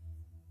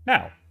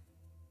 Now,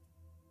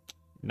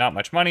 not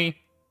much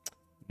money.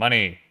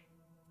 Money.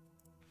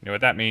 You know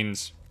what that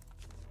means?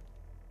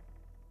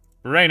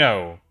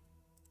 Reno.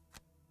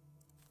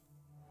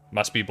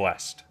 Must be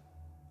blessed.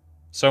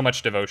 So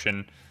much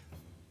devotion.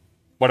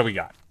 What do we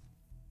got?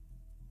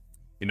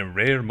 In a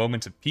rare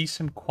moment of peace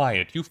and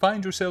quiet, you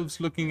find yourselves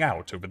looking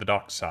out over the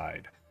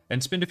dockside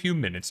and spend a few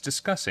minutes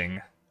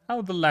discussing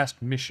how the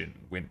last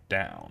mission went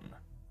down.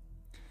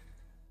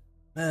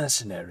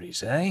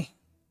 Mercenaries, eh?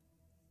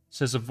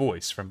 Says a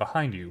voice from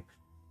behind you.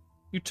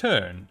 You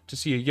turn to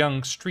see a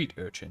young street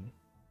urchin.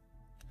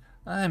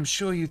 I'm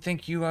sure you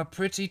think you are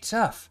pretty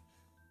tough,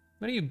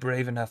 but are you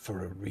brave enough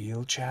for a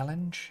real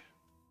challenge?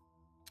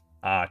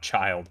 Ah,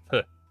 child.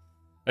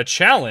 A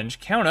challenge?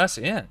 Count us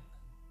in.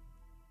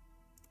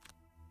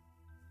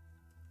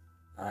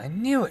 I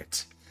knew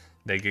it.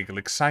 They giggle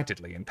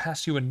excitedly and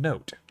pass you a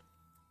note.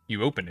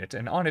 You open it,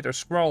 and on it are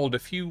scrawled a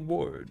few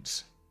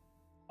words.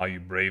 Are you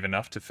brave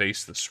enough to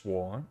face the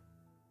swarm?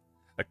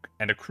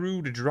 And a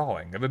crude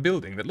drawing of a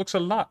building that looks a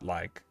lot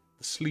like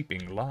the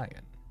sleeping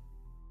lion.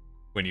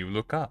 When you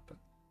look up,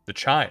 the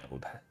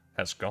child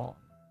has gone.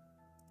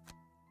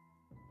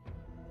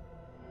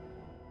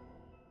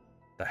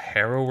 The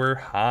Harrower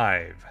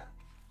Hive.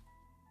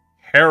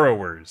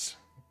 Harrowers.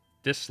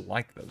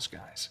 Dislike those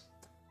guys.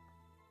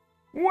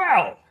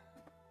 Well!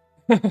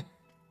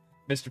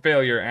 Mr.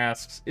 Failure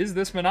asks, is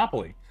this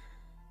Monopoly?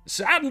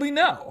 Sadly,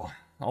 no.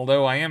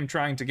 Although I am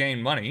trying to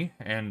gain money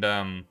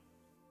and,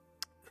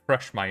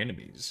 crush my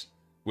enemies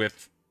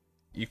with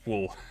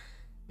equal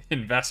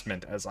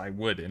investment as I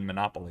would in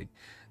Monopoly.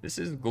 This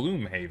is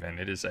Gloomhaven.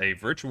 It is a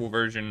virtual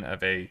version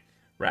of a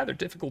rather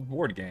difficult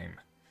board game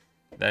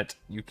that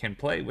you can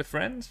play with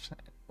friends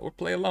or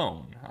play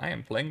alone. I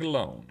am playing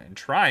alone and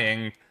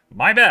trying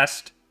my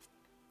best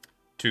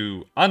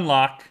to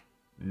unlock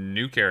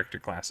new character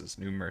classes,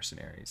 new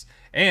mercenaries.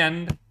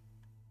 And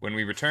when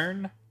we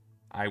return,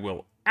 I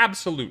will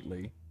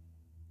absolutely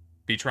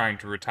be trying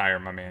to retire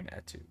my man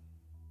Etu.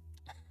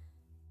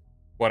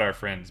 What are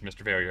friends?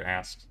 Mr. Failure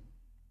asks.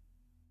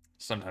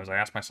 Sometimes I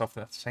ask myself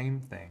that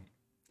same thing.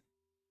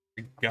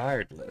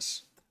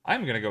 Regardless,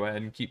 I'm going to go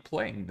ahead and keep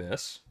playing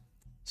this.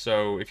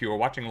 So if you are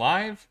watching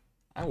live,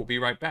 I will be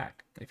right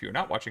back. If you're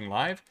not watching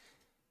live,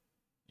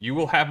 you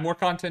will have more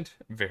content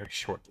very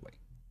shortly.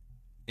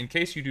 In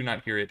case you do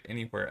not hear it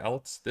anywhere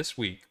else this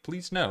week,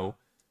 please know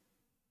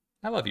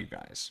I love you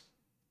guys.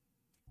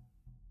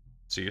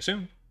 See you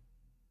soon.